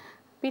পারেন।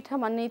 পিঠা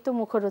মানেই তো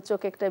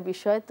মুখরোচক একটা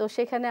বিষয়, তো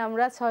সেখানে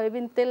আমরা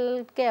সয়াবিন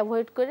তেলকে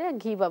অ্যাভয়েড করে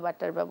ঘি বা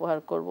বাটার ব্যবহার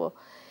করব।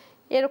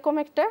 এরকম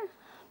একটা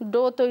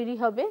ডো তৈরি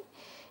হবে।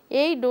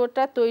 এই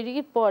ডোটা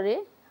তৈরির পরে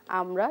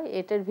আমরা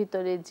এটার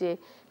ভিতরে যে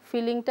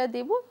ফিলিংটা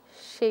দিব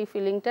সেই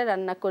ফিলিংটা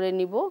রান্না করে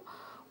নিব।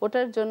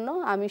 ওটার জন্য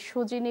আমি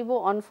সুজি নিব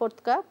 1/4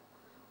 কাপ,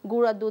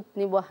 গুঁড়া দুধ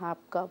নিব 1/2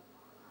 কাপ।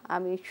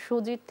 আমি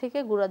সুজির থেকে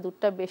গুঁড়া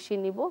দুধটা বেশি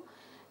নিব।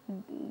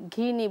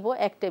 ঘি নিব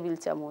 1 টেবিল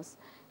চামচ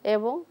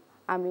এবং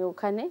আমি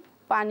ওখানে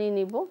পানি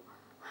নিব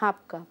 1/2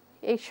 কাপ।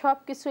 এই সব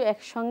কিছু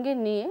একসঙ্গে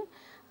নিয়ে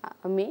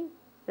আমি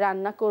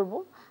রান্না করব।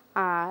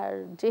 আর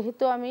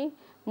যেহেতু আমি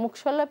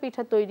মুখশলা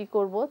পিঠা তৈরি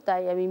করব,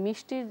 তাই আমি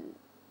মিষ্টির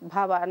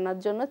ভাব আনার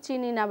জন্য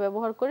চিনি না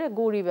ব্যবহার করে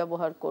গুড়ই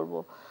ব্যবহার করব।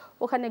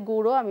 ওখানে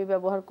গুঁড়ো আমি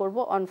ব্যবহার করব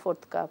 1/4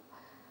 কাপ।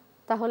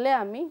 তাহলে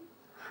আমি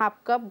 1/2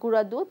 কাপ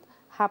গুঁড়া দুধ,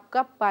 1/2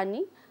 কাপ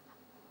পানি,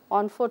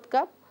 1/4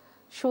 কাপ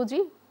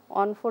সুজি,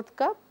 1/4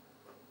 কাপ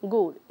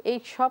গুড়, এই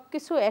সব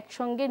কিছু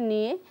একসঙ্গে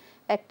নিয়ে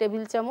 1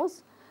 টেবিল চামচ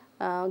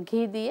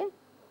ঘি দিয়ে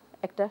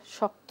একটা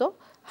শক্ত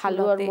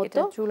হালুয়ার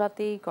মতো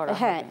চুলাতেই করা হবে।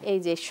 হ্যাঁ, এই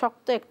যে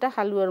শক্ত একটা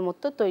হালুয়ার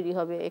মতো তৈরি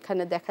হবে।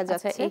 এখানে দেখা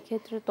যাচ্ছে। এই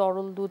ক্ষেত্রে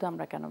তরল দুধ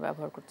আমরা কেন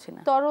ব্যবহার করছি না?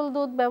 তরল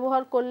দুধ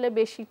ব্যবহার করলে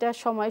বেশিটা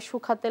সময়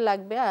শুকাতে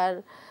লাগবে। আর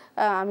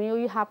আমি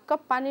ওই 1/2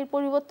 কাপ পানির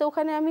পরিবর্তে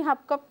ওখানে আমি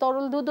 1/2 কাপ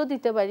তরল দুধও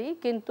দিতে পারি,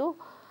 কিন্তু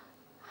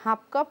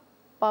 1/2 কাপ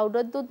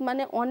পাউডার দুধ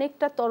মানে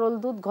অনেকটা তরল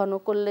দুধ ঘন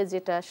করলে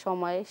যেটা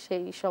সময়,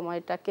 সেই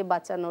সময়টাকে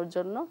বাঁচানোর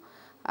জন্য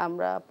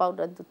আমরা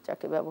পাউডার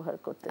দুধটাকে ব্যবহার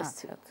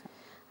করতেছি।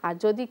 আর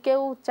যদি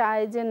কেউ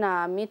চায় যে না,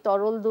 আমি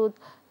তরল দুধ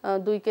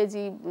 2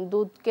 কেজি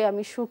দুধকে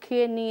আমি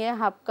শুকিয়ে নিয়ে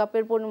 1/2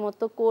 কাপের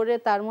পরিমতো করে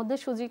তার মধ্যে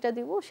সুজিটা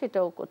দিব,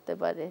 সেটাও করতে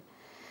পারে।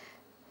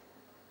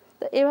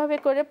 তো এভাবে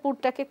করে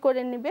পুরটাকে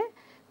করে নেবে।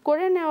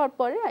 করে নেওয়ার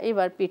পরে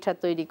এবার পিঠা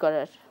তৈরি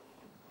করার।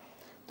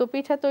 তো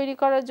পিঠা তৈরি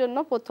করার জন্য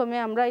প্রথমে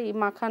আমরা এই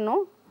মাখানো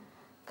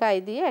কাই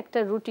দিয়ে একটা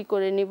রুটি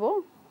করে নিব।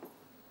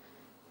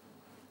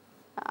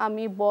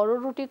 আমি বড়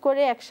রুটি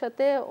করে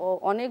একসাথে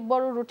অনেক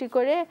বড় রুটি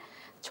করে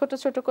ছোট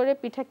ছোট করে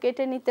পিঠা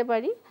কেটে নিতে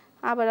পারি।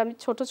 আবার আমি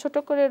ছোট ছোট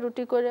করে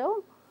রুটি করেও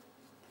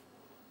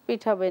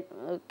পিঠা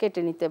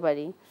কেটে নিতে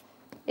পারি।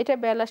 এটা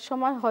বেলার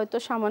সময় হয়তো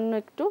সামান্য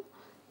একটু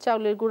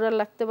চাউলের গুঁড়া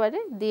লাগতে পারে,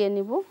 দিয়ে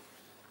নিব।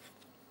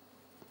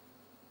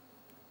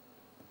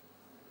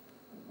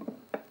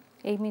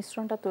 এই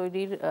মিশ্রণটা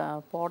তৈরির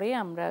পরে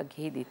আমরা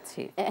ঘি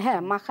দিচ্ছি।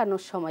 হ্যাঁ,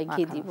 মাখানোর সময়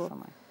ঘি দিব।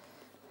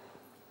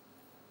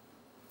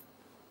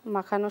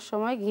 মাখানোর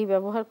সময় ঘি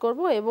ব্যবহার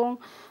করব এবং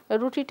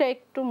রুটিটা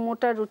একটু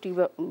মোটা রুটি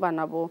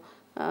বানাবো।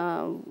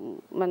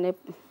 মানে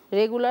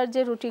রেগুলার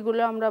যে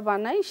রুটিগুলো আমরা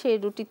বানাই সেই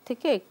রুটির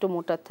থেকে একটু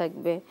মোটা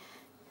থাকবে।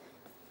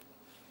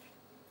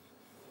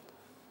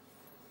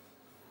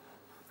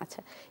 আচ্ছা,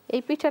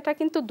 এই পিঠাটা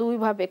কিন্তু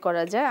দুইভাবে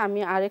করা যায়।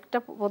 আমি আরেকটা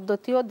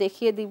পদ্ধতিও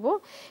দেখিয়ে দিব।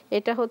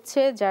 এটা হচ্ছে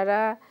যারা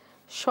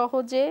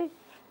সহজে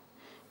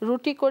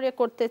রুটি করে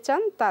করতে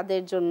চান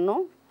তাদের জন্য,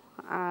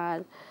 আর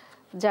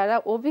যারা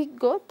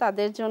অভিজ্ঞ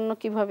তাদের জন্য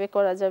কিভাবে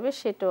করা যাবে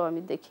সেটাও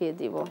আমি দেখিয়ে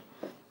দিব।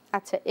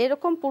 আচ্ছা,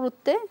 এরকম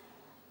পুরুত্বে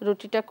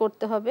রুটিটা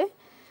করতে হবে।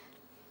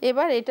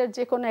 এবার এটার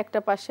যে কোনো একটা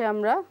পাশে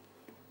আমরা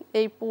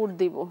এই পুর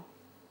দিব।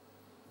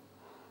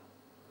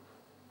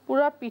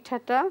 পুরা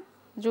পিঠাটা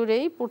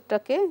জুড়েই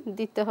পুরটাকে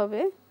দিতে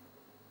হবে।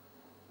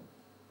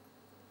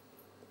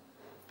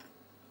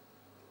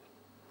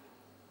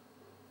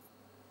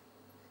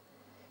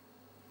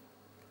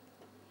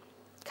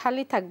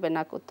 খালি থাকবে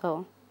না কোথাও।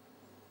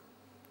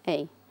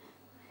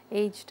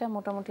 এইটা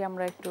মোটামুটি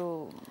আমরা একটু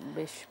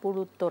বেশ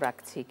পুরুত্ব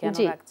রাখছি। কেন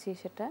রাখছি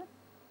সেটা?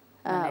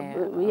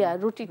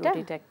 রুটিটা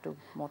একটু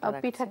মোটা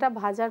রাখছি। পিঠাটা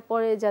ভাজার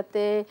পরে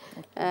যাতে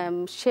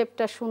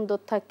শেপটা সুন্দর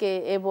থাকে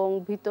এবং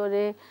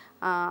ভিতরে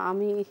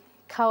আমি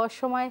খাওয়ার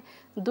সময়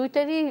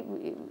দুইটারই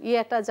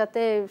ইয়েটা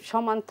যাতে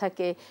সমান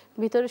থাকে।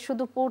 ভিতরে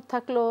শুধু পুর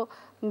থাকলো,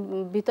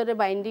 ভিতরে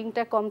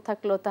বাইন্ডিংটা কম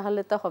থাকলো,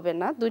 তাহলে তো হবে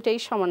না। দুইটাই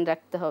সমান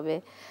রাখতে হবে।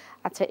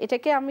 আচ্ছা,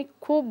 এটাকে আমি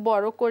খুব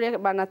বড় করে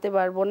বানাতে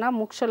পারবো না।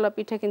 মুখশলা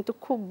পিঠা কিন্তু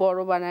খুব বড়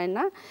বানায়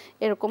না,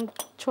 এরকম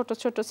ছোট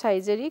ছোট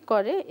সাইজেরই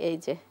করে। এই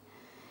যে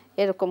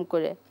এরকম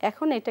করে।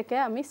 এখন এটাকে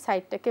আমি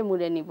সাইডটাকে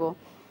মুড়ে নিব।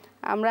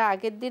 আমরা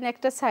আগের দিন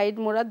একটা সাইড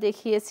মোড়া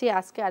দেখিয়েছি,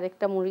 আজকে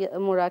আরেকটা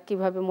মোড়া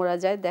কিভাবে মোড়া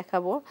যায়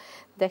দেখাবো।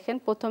 দেখেন,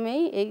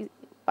 প্রথমেই এই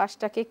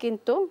পাশটাকে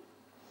কিন্তু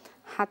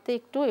হাতে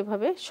একটু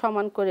এভাবে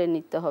সমান করে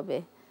নিতে হবে।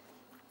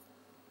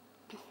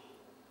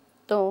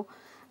 তো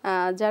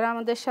যারা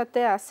আমাদের সাথে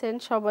আছেন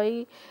সবাই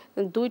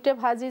দুইটা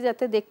ভাজি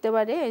যাতে দেখতে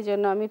পারে, এই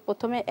জন্য আমি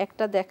প্রথমে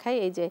একটা দেখাই।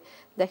 এই যে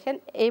দেখেন,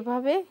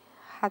 এইভাবে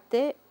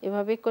হাতে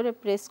এভাবে করে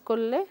প্রেস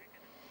করলে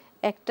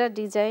একটা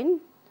ডিজাইন,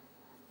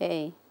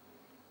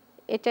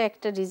 এটা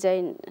একটা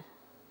ডিজাইন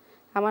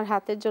আমার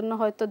হাতের জন্য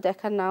হয়তো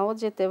দেখা নাও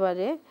যেতে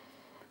পারে।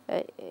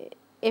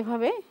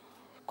 এভাবে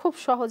খুব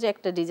সহজে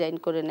একটা ডিজাইন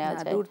করে নেওয়া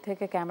যায়। দূর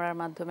থেকে ক্যামেরার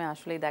মাধ্যমে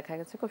আসলেই দেখা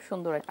গেছে খুব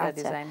সুন্দর একটা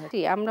ডিজাইন।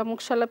 আমরা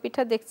মুখশলা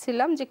পিঠা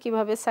দেখছিলাম যে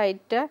কিভাবে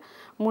সাইডটা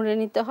মুড়ে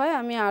নিতে হয়।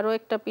 আমি আরও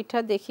একটা পিঠা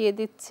দেখিয়ে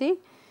দিচ্ছি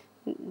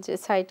যে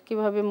সাইড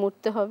কিভাবে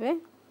মুড়তে হবে।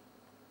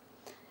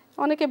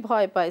 অনেকে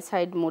ভয় পায়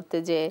সাইড মুড়তে,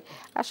 যে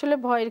আসলে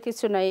ভয়ের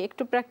কিছু নাই,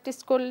 একটু প্র্যাকটিস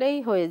করলেই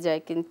হয়ে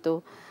যায় কিন্তু।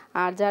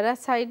 আর যারা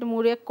সাইড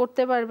মুড়ে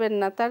করতে পারবেন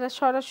না তারা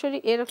সরাসরি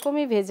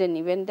এরকমই ভেজে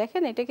নেবেন।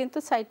 দেখেন, এটা কিন্তু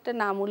সাইডটা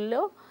না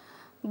মুড়লেও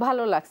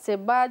ভালো লাগছে।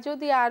 বা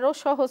যদি আরও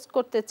সহজ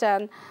করতে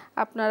চান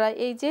আপনারা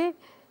এই যে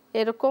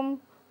এরকম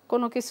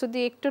কোনো কিছু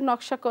দিয়ে একটু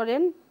নকশা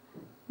করেন,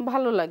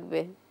 ভালো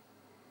লাগবে।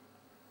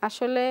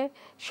 আসলে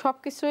সব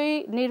কিছুই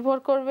নির্ভর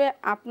করবে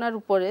আপনার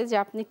উপরে যে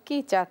আপনি কি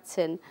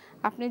চাচ্ছেন।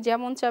 আপনি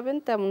যেমন চাবেন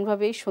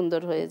তেমনভাবেই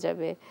সুন্দর হয়ে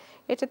যাবে।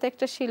 এটা তো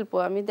একটা শিল্প।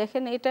 আমি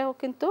দেখেন এটাও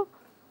কিন্তু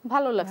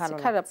ভালো লাগছে,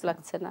 খারাপ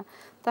লাগছে না।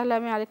 তাহলে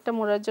আমি আরেকটা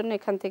মোড়ার জন্য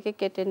এখান থেকে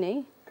কেটে নেই।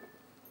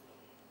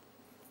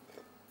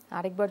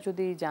 আরেকবার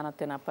যদি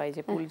জানাতে না পাই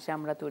যে পুলি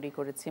চামড়া তৈরি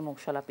করেছি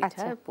মুখশলা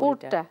পিঠা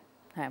পুরটা।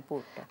 হ্যাঁ,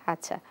 পুরটা।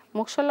 আচ্ছা,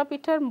 মুখশলা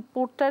পিঠার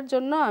পুরটার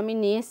জন্য আমি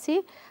নিয়েছি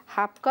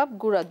 1/2 কাপ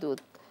গুঁড়া দুধ,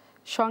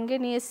 সঙ্গে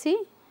নিয়েছি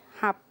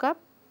 1/2 কাপ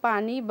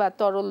পানি বা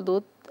তরল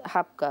দুধ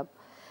 1/2 কাপ,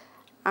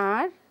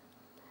 আর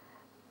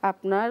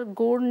আপনার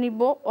গুড়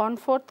নিব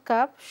 1/4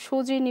 কাপ,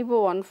 সুজি নিব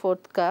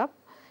 1/4 কাপ,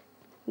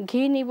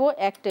 ঘি নিব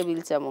 1 টেবিল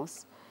চামচ।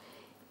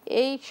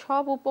 এই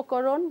সব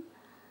উপকরণ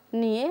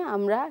নিয়ে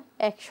আমরা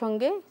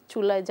একসঙ্গে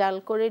চুলায় জাল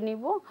করে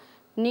নিব।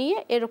 নিয়ে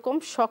এরকম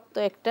শক্ত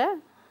একটা,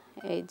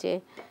 এই যে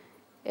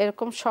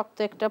এরকম শক্ত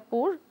একটা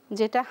পুর,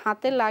 যেটা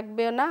হাতে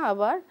লাগবে না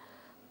আবার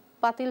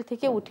পাতিল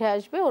থেকে উঠে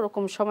আসবে,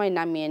 ওরকম সময়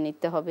নামিয়ে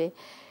নিতে হবে।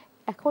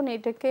 এখন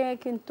এটাকে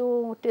কিন্তু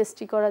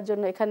টেস্টি করার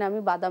জন্য এখানে আমি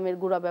বাদামের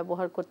গুঁড়া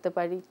ব্যবহার করতে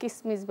পারি,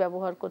 কিশমিশ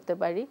ব্যবহার করতে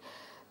পারি,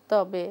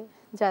 তবে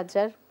যার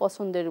যার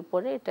পছন্দের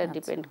উপরে এটা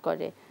ডিপেন্ড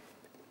করে।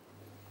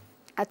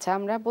 আচ্ছা,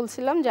 আমরা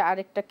বলছিলাম যে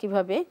আরেকটা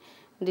কিভাবে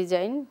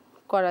ডিজাইন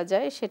করা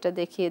যায় সেটা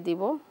দেখিয়ে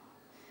দিব।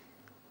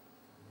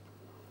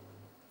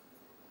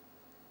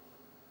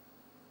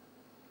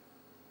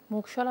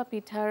 মুখশলা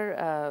পিঠার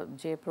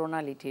যে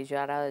প্রণালীটি,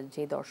 যারা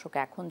যে দর্শক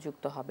এখন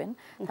যুক্ত হবেন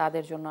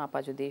তাদের জন্য আপা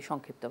যদি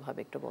সংক্ষিপ্তভাবে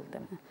একটু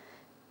বলতেন।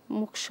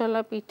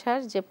 মুখশলা পিঠার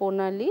যে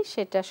প্রণালী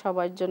সেটা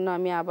সবার জন্য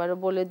আমি আবারও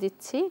বলে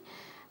দিচ্ছি।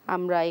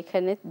 আমরা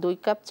এখানে 2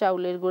 কাপ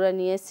চাউলের গুঁড়া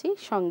নিয়েছি,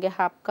 সঙ্গে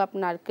 1/2 কাপ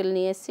নারকেল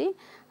নিয়েছি,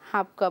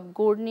 1/2 কাপ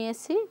গুড়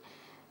নিয়েছি,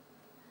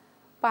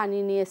 পানি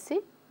নিয়েছি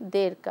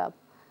 1.5 কাপ।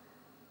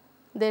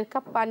 1.5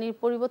 কাপ পানির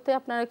পরিবর্তে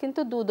আপনারা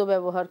কিন্তু দুধও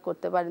ব্যবহার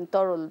করতে পারেন,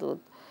 তরল দুধ।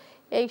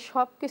 এই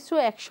সব কিছু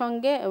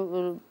একসঙ্গে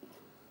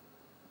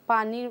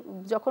পানির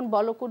যখন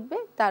বলক উঠবে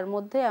তার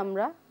মধ্যে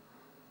আমরা,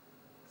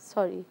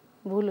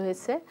 ভুল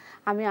হয়েছে,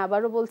 আমি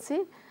আবারও বলছি,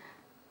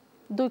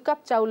 2 কাপ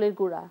চাউলের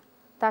গুঁড়া,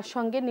 তার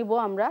সঙ্গে নিব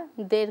আমরা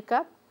 1.5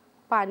 কাপ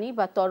পানি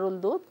বা তরল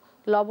দুধ,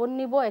 লবণ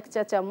নিব 1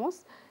 চা চামচ,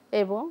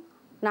 এবং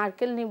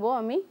নারকেল নিব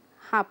আমি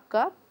 1/2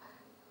 কাপ,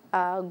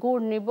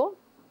 গুড় নিব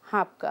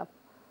 1/2 কাপ।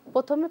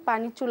 প্রথমে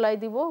পানি চুলায়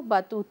দিব বা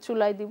দুধ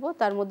চুলায় দিব,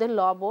 তার মধ্যে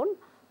লবণ,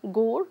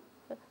 গুড়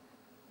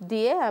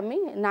দিয়ে আমি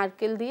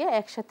নারকেল দিয়ে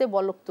একসাথে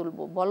বলক তুলব।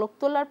 বলক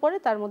তোলার পরে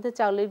তার মধ্যে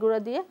চাউলের গুঁড়া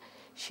দিয়ে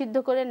সিদ্ধ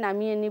করে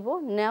নামিয়ে নিব।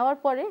 নেওয়ার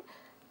পরে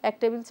 1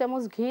 টেবিল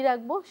চামচ ঘি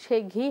রাখবো,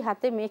 সেই ঘি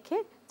হাতে মেখে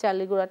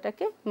চালের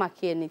গুঁড়াটাকে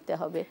মাখিয়ে নিতে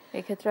হবে।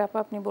 এক্ষেত্রে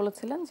আপনি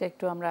বলেছিলেন যে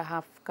একটু আমরা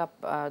 1/2 কাপ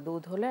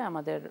দুধ হলে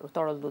আমাদের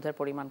তরল দুধের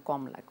পরিমাণ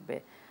কম লাগবে,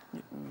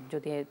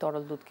 যদি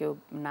তরল দুধ কেউ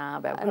না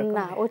ব্যবহার করে।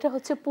 না, ওটা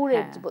হচ্ছে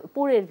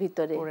পুরের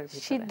ভিতরে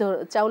সিদ্ধ,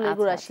 চাউলের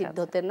গুঁড়া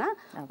সিদ্ধতে না,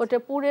 ওটা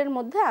পুরের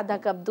মধ্যে 1/2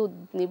 কাপ দুধ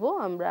নিব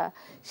আমরা।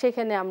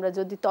 সেখানে আমরা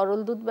যদি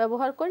তরল দুধ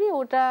ব্যবহার করি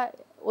ওটা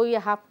ওই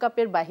 1/2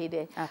 কাপের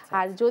বাহিরে।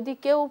 আর যদি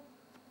কেউ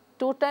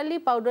টোটালি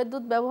পাউডার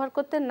দুধ ব্যবহার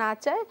করতে না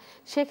চায়,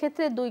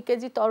 সেক্ষেত্রে 2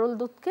 কেজি তরল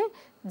দুধকে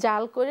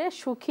জাল করে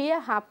শুকিয়ে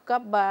 1/2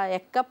 কাপ বা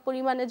 1 কাপ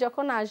পরিমাণে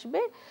যখন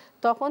আসবে,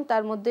 তখন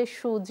তার মধ্যে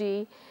সুজি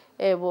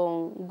এবং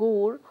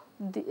গুড়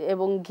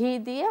এবং ঘি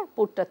দিয়ে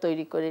পুরটা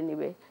তৈরি করে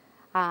নেবে।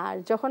 আর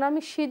যখন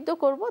আমি সিদ্ধ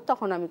করব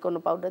তখন আমি কোনো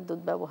পাউডার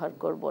দুধ ব্যবহার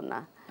করব না।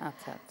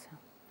 আচ্ছা আচ্ছা।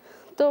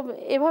 তো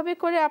এভাবে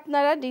করে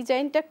আপনারা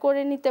ডিজাইনটা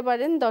করে নিতে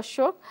পারেন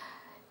দর্শক।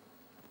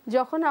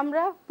 যখন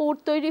আমরা পুর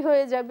তৈরি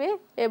হয়ে যাবে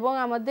এবং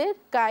আমাদের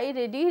কাই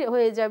রেডি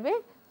হয়ে যাবে,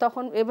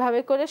 তখন এভাবে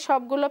করে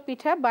সবগুলো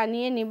পিঠা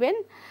বানিয়ে নেবেন।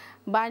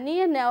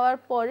 বানিয়ে নেওয়ার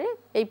পরে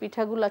এই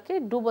পিঠাগুলোকে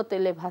ডুবো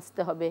তেলে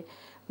ভাজতে হবে।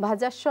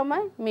 ভাজার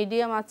সময়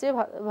মিডিয়াম আঁচে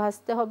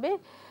ভাজতে হবে।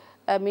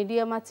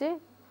 মিডিয়াম আঁচে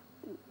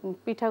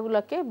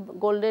পিঠাগুলোকে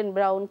গোল্ডেন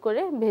ব্রাউন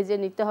করে ভেজে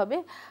নিতে হবে।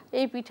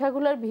 এই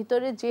পিঠাগুলোর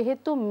ভিতরে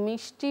যেহেতু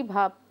মিষ্টি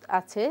ভাব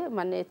আছে,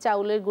 মানে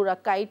চাউলের গুঁড়া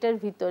কাইটার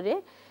ভিতরে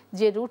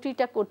যে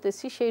রুটিটা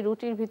করতেছি সেই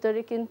রুটির ভিতরে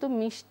কিন্তু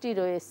মিষ্টি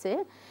রয়েছে।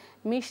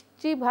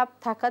 মিষ্টি ভাব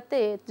থাকাতে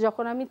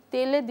যখন আমি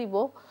তেলে দিব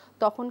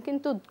তখন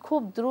কিন্তু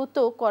খুব দ্রুত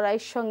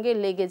কড়াইয়ের সঙ্গে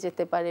লেগে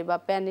যেতে পারে বা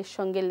প্যানের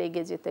সঙ্গে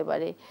লেগে যেতে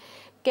পারে।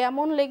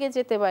 কেমন লেগে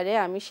যেতে পারে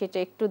আমি সেটা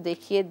একটু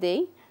দেখিয়ে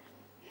দেই।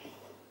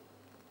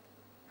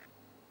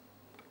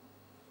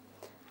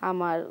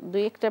 আমার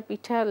 2-1টা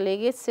পিঠা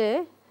লেগেছে,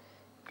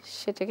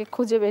 সেটাকে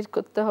খুঁজে বের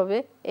করতে হবে।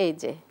 এই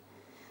যে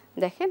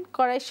দেখেন,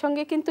 কড়াইয়ের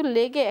সঙ্গে কিন্তু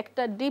লেগে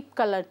একটা ডিপ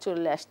কালার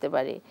চলে আসতে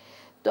পারে।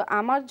 তো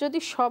আমার যদি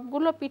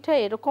সবগুলো পিঠা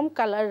এরকম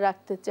কালার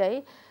রাখতে চাই,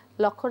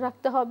 লক্ষ্য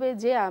রাখতে হবে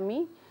যে আমি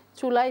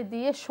চুলায়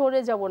দিয়ে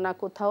সরে যাব না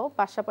কোথাও,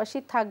 পাশাপাশি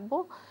থাকবো।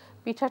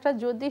 পিঠাটা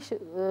যদি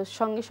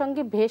সঙ্গে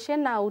সঙ্গে ভেসে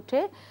না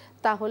উঠে,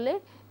 তাহলে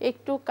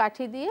একটু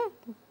কাঠি দিয়ে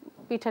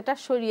পিঠাটা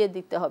সরিয়ে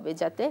দিতে হবে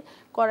যাতে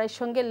কড়াইয়ের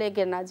সঙ্গে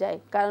লেগে না যায়।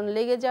 কারণ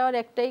লেগে যাওয়ার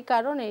একটাই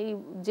কারণ, এই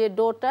যে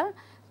ডোটা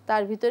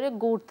তার ভিতরে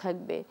গুড়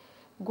থাকবে,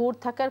 গুড়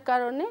থাকার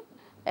কারণে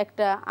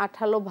একটা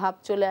আঠালো ভাব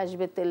চলে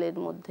আসবে তেলের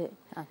মধ্যে।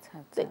 আচ্ছা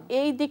আচ্ছা। তো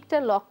এই দিকটা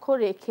লক্ষ্য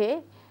রেখে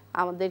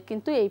আমাদের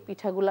কিন্তু এই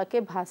পিঠাগুলোকে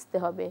ভাজতে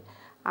হবে।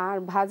 আর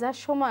ভাজার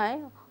সময়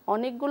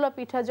অনেকগুলো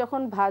পিঠা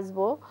যখন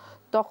ভাজবো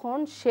তখন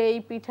সেই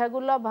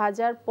পিঠাগুলো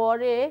ভাজার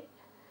পরে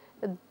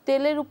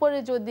তেলের উপরে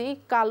যদি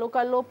কালো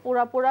কালো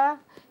পোড়া পোড়া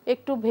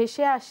একটু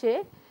ভেসে আসে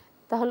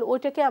তাহলে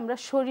ওইটাকে আমরা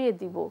সরিয়ে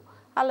দিব,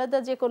 আলাদা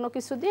যে কোনো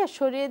কিছু দিয়ে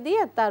সরিয়ে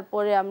দিয়ে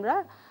তারপরে আমরা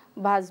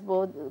ভাজবো।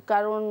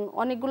 কারণ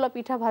অনেকগুলো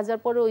পিঠা ভাজার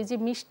পরে ওই যে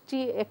মিষ্টি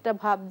একটা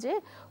ভাব, যে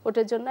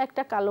ওটার জন্য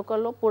একটা কালো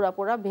কালো পোড়া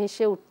পোড়া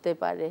ভেসে উঠতে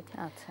পারে।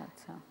 আচ্ছা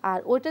আচ্ছা। আর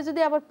ওইটা যদি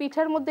আবার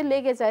পিঠার মধ্যে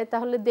লেগে যায়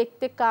তাহলে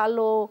দেখতে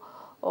কালো,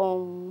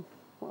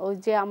 ওই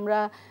যে আমরা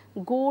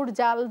গুড়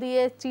জাল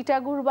দিয়ে চিটা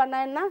গুড়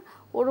বানায় না,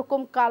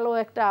 ওরকম কালো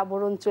একটা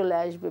আবরণ চলে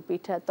আসবে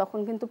পিঠা, তখন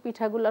কিন্তু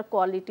পিঠাগুলোর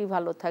কোয়ালিটি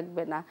ভালো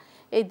থাকবে না।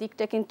 এই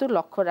দিকটা কিন্তু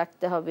লক্ষ্য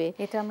রাখতে হবে।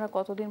 এটা আমরা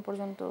কতদিন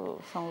পর্যন্ত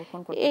সংরক্ষণ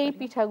করতে এই পারি?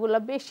 পিঠাগুলো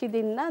বেশি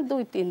দিন না,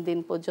 2-3 দিন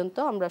পর্যন্ত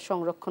আমরা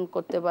সংরক্ষণ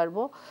করতে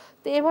পারবো।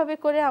 তো এভাবে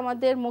করে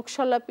আমাদের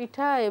মুখশলা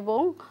পিঠা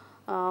এবং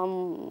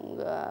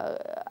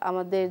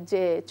আমাদের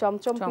যে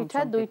চমচম পিঠা,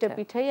 দুইটা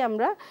পিঠাই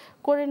আমরা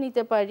করে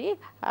নিতে পারি।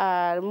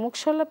 আর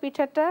মুখশলা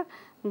পিঠাটা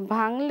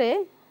ভাঙলে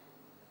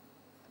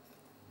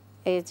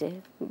এই যে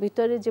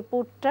ভিতরে যে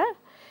পুরটা,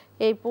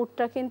 এই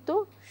পুরটা কিন্তু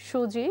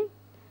সুজি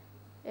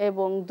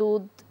এবং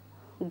দুধ,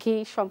 ঘি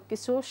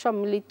সবকিছু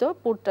সম্মিলিত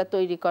পুরটা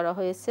তৈরি করা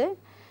হয়েছে।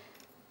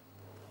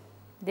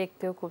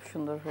 দেখতেও খুব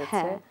সুন্দর হয়েছে।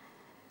 হ্যাঁ,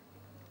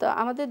 তো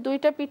আমাদের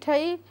দুইটা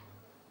পিঠাই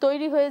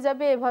তৈরি হয়ে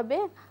যাবে এভাবে।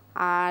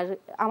 আর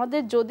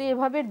আমাদের যদি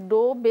এভাবে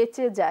ডো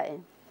বেঁচে যায়,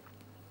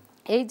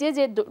 এই যে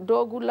যে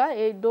ডোগুলা,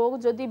 এই ডো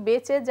যদি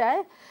বেঁচে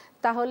যায়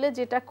তাহলে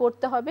যেটা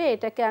করতে হবে,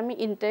 এটাকে আমি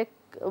ইনটেক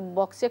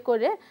বক্সে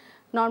করে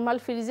নর্মাল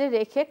ফ্রিজে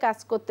রেখে কাজ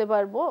করতে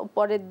পারবো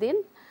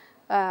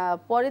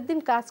পরের দিন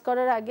কাজ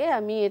করার আগে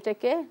আমি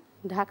এটাকে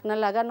ঢাকনা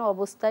লাগানো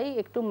অবস্থায়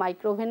একটু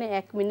মাইক্রোওভেনে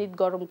 1 মিনিট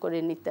গরম করে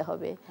নিতে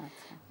হবে।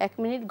 1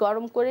 মিনিট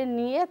গরম করে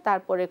নিয়ে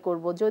তারপরে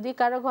করব। যদি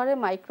কারো ঘরে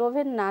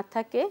মাইক্রোওভেন না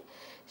থাকে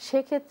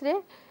সেক্ষেত্রে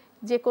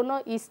যে কোনো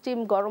স্টিম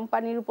গরম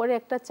পানির উপরে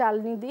একটা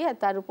চালনি দিয়ে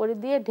তার উপরে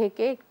দিয়ে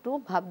ঢেকে একটু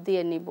ভাপ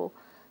দিয়ে নিব,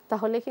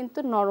 তাহলে কিন্তু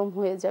নরম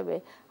হয়ে যাবে।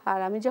 আর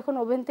আমি যখন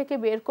ওভেন থেকে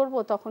বের করব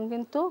তখন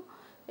কিন্তু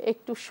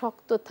একটু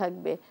শক্ত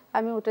থাকবে,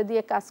 আমি ওটা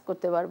দিয়ে কাজ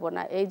করতে পারবো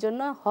না। এই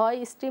জন্য হয়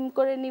স্টিম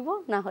করে নিব,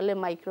 না হলে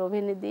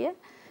মাইক্রোওভেনে দিয়ে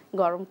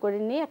গরম করে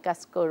নিয়ে কাজ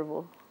করব।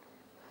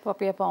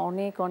 পপি আপা,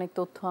 অনেক অনেক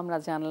তথ্য আমরা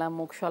জানলাম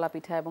মুখশলা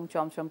পিঠা এবং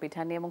চমচম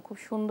পিঠা নিয়ে, এবং খুব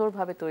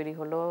সুন্দরভাবে তৈরি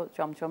হলো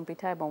চমচম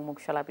পিঠা এবং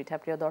মুখশলা পিঠা।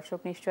 প্রিয় দর্শক,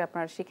 নিশ্চয়ই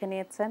আপনারা শিখে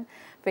নিয়েছেন।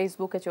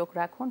 ফেসবুকে চোখ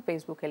রাখুন,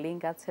 ফেসবুকে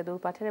লিংক আছে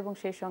দূরপাঠের, এবং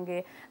সেই সঙ্গে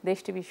দেশ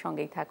টিভির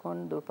সঙ্গেই থাকুন।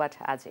 দূরপাঠ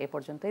আজ এ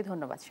পর্যন্তই।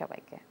 ধন্যবাদ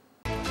সবাইকে।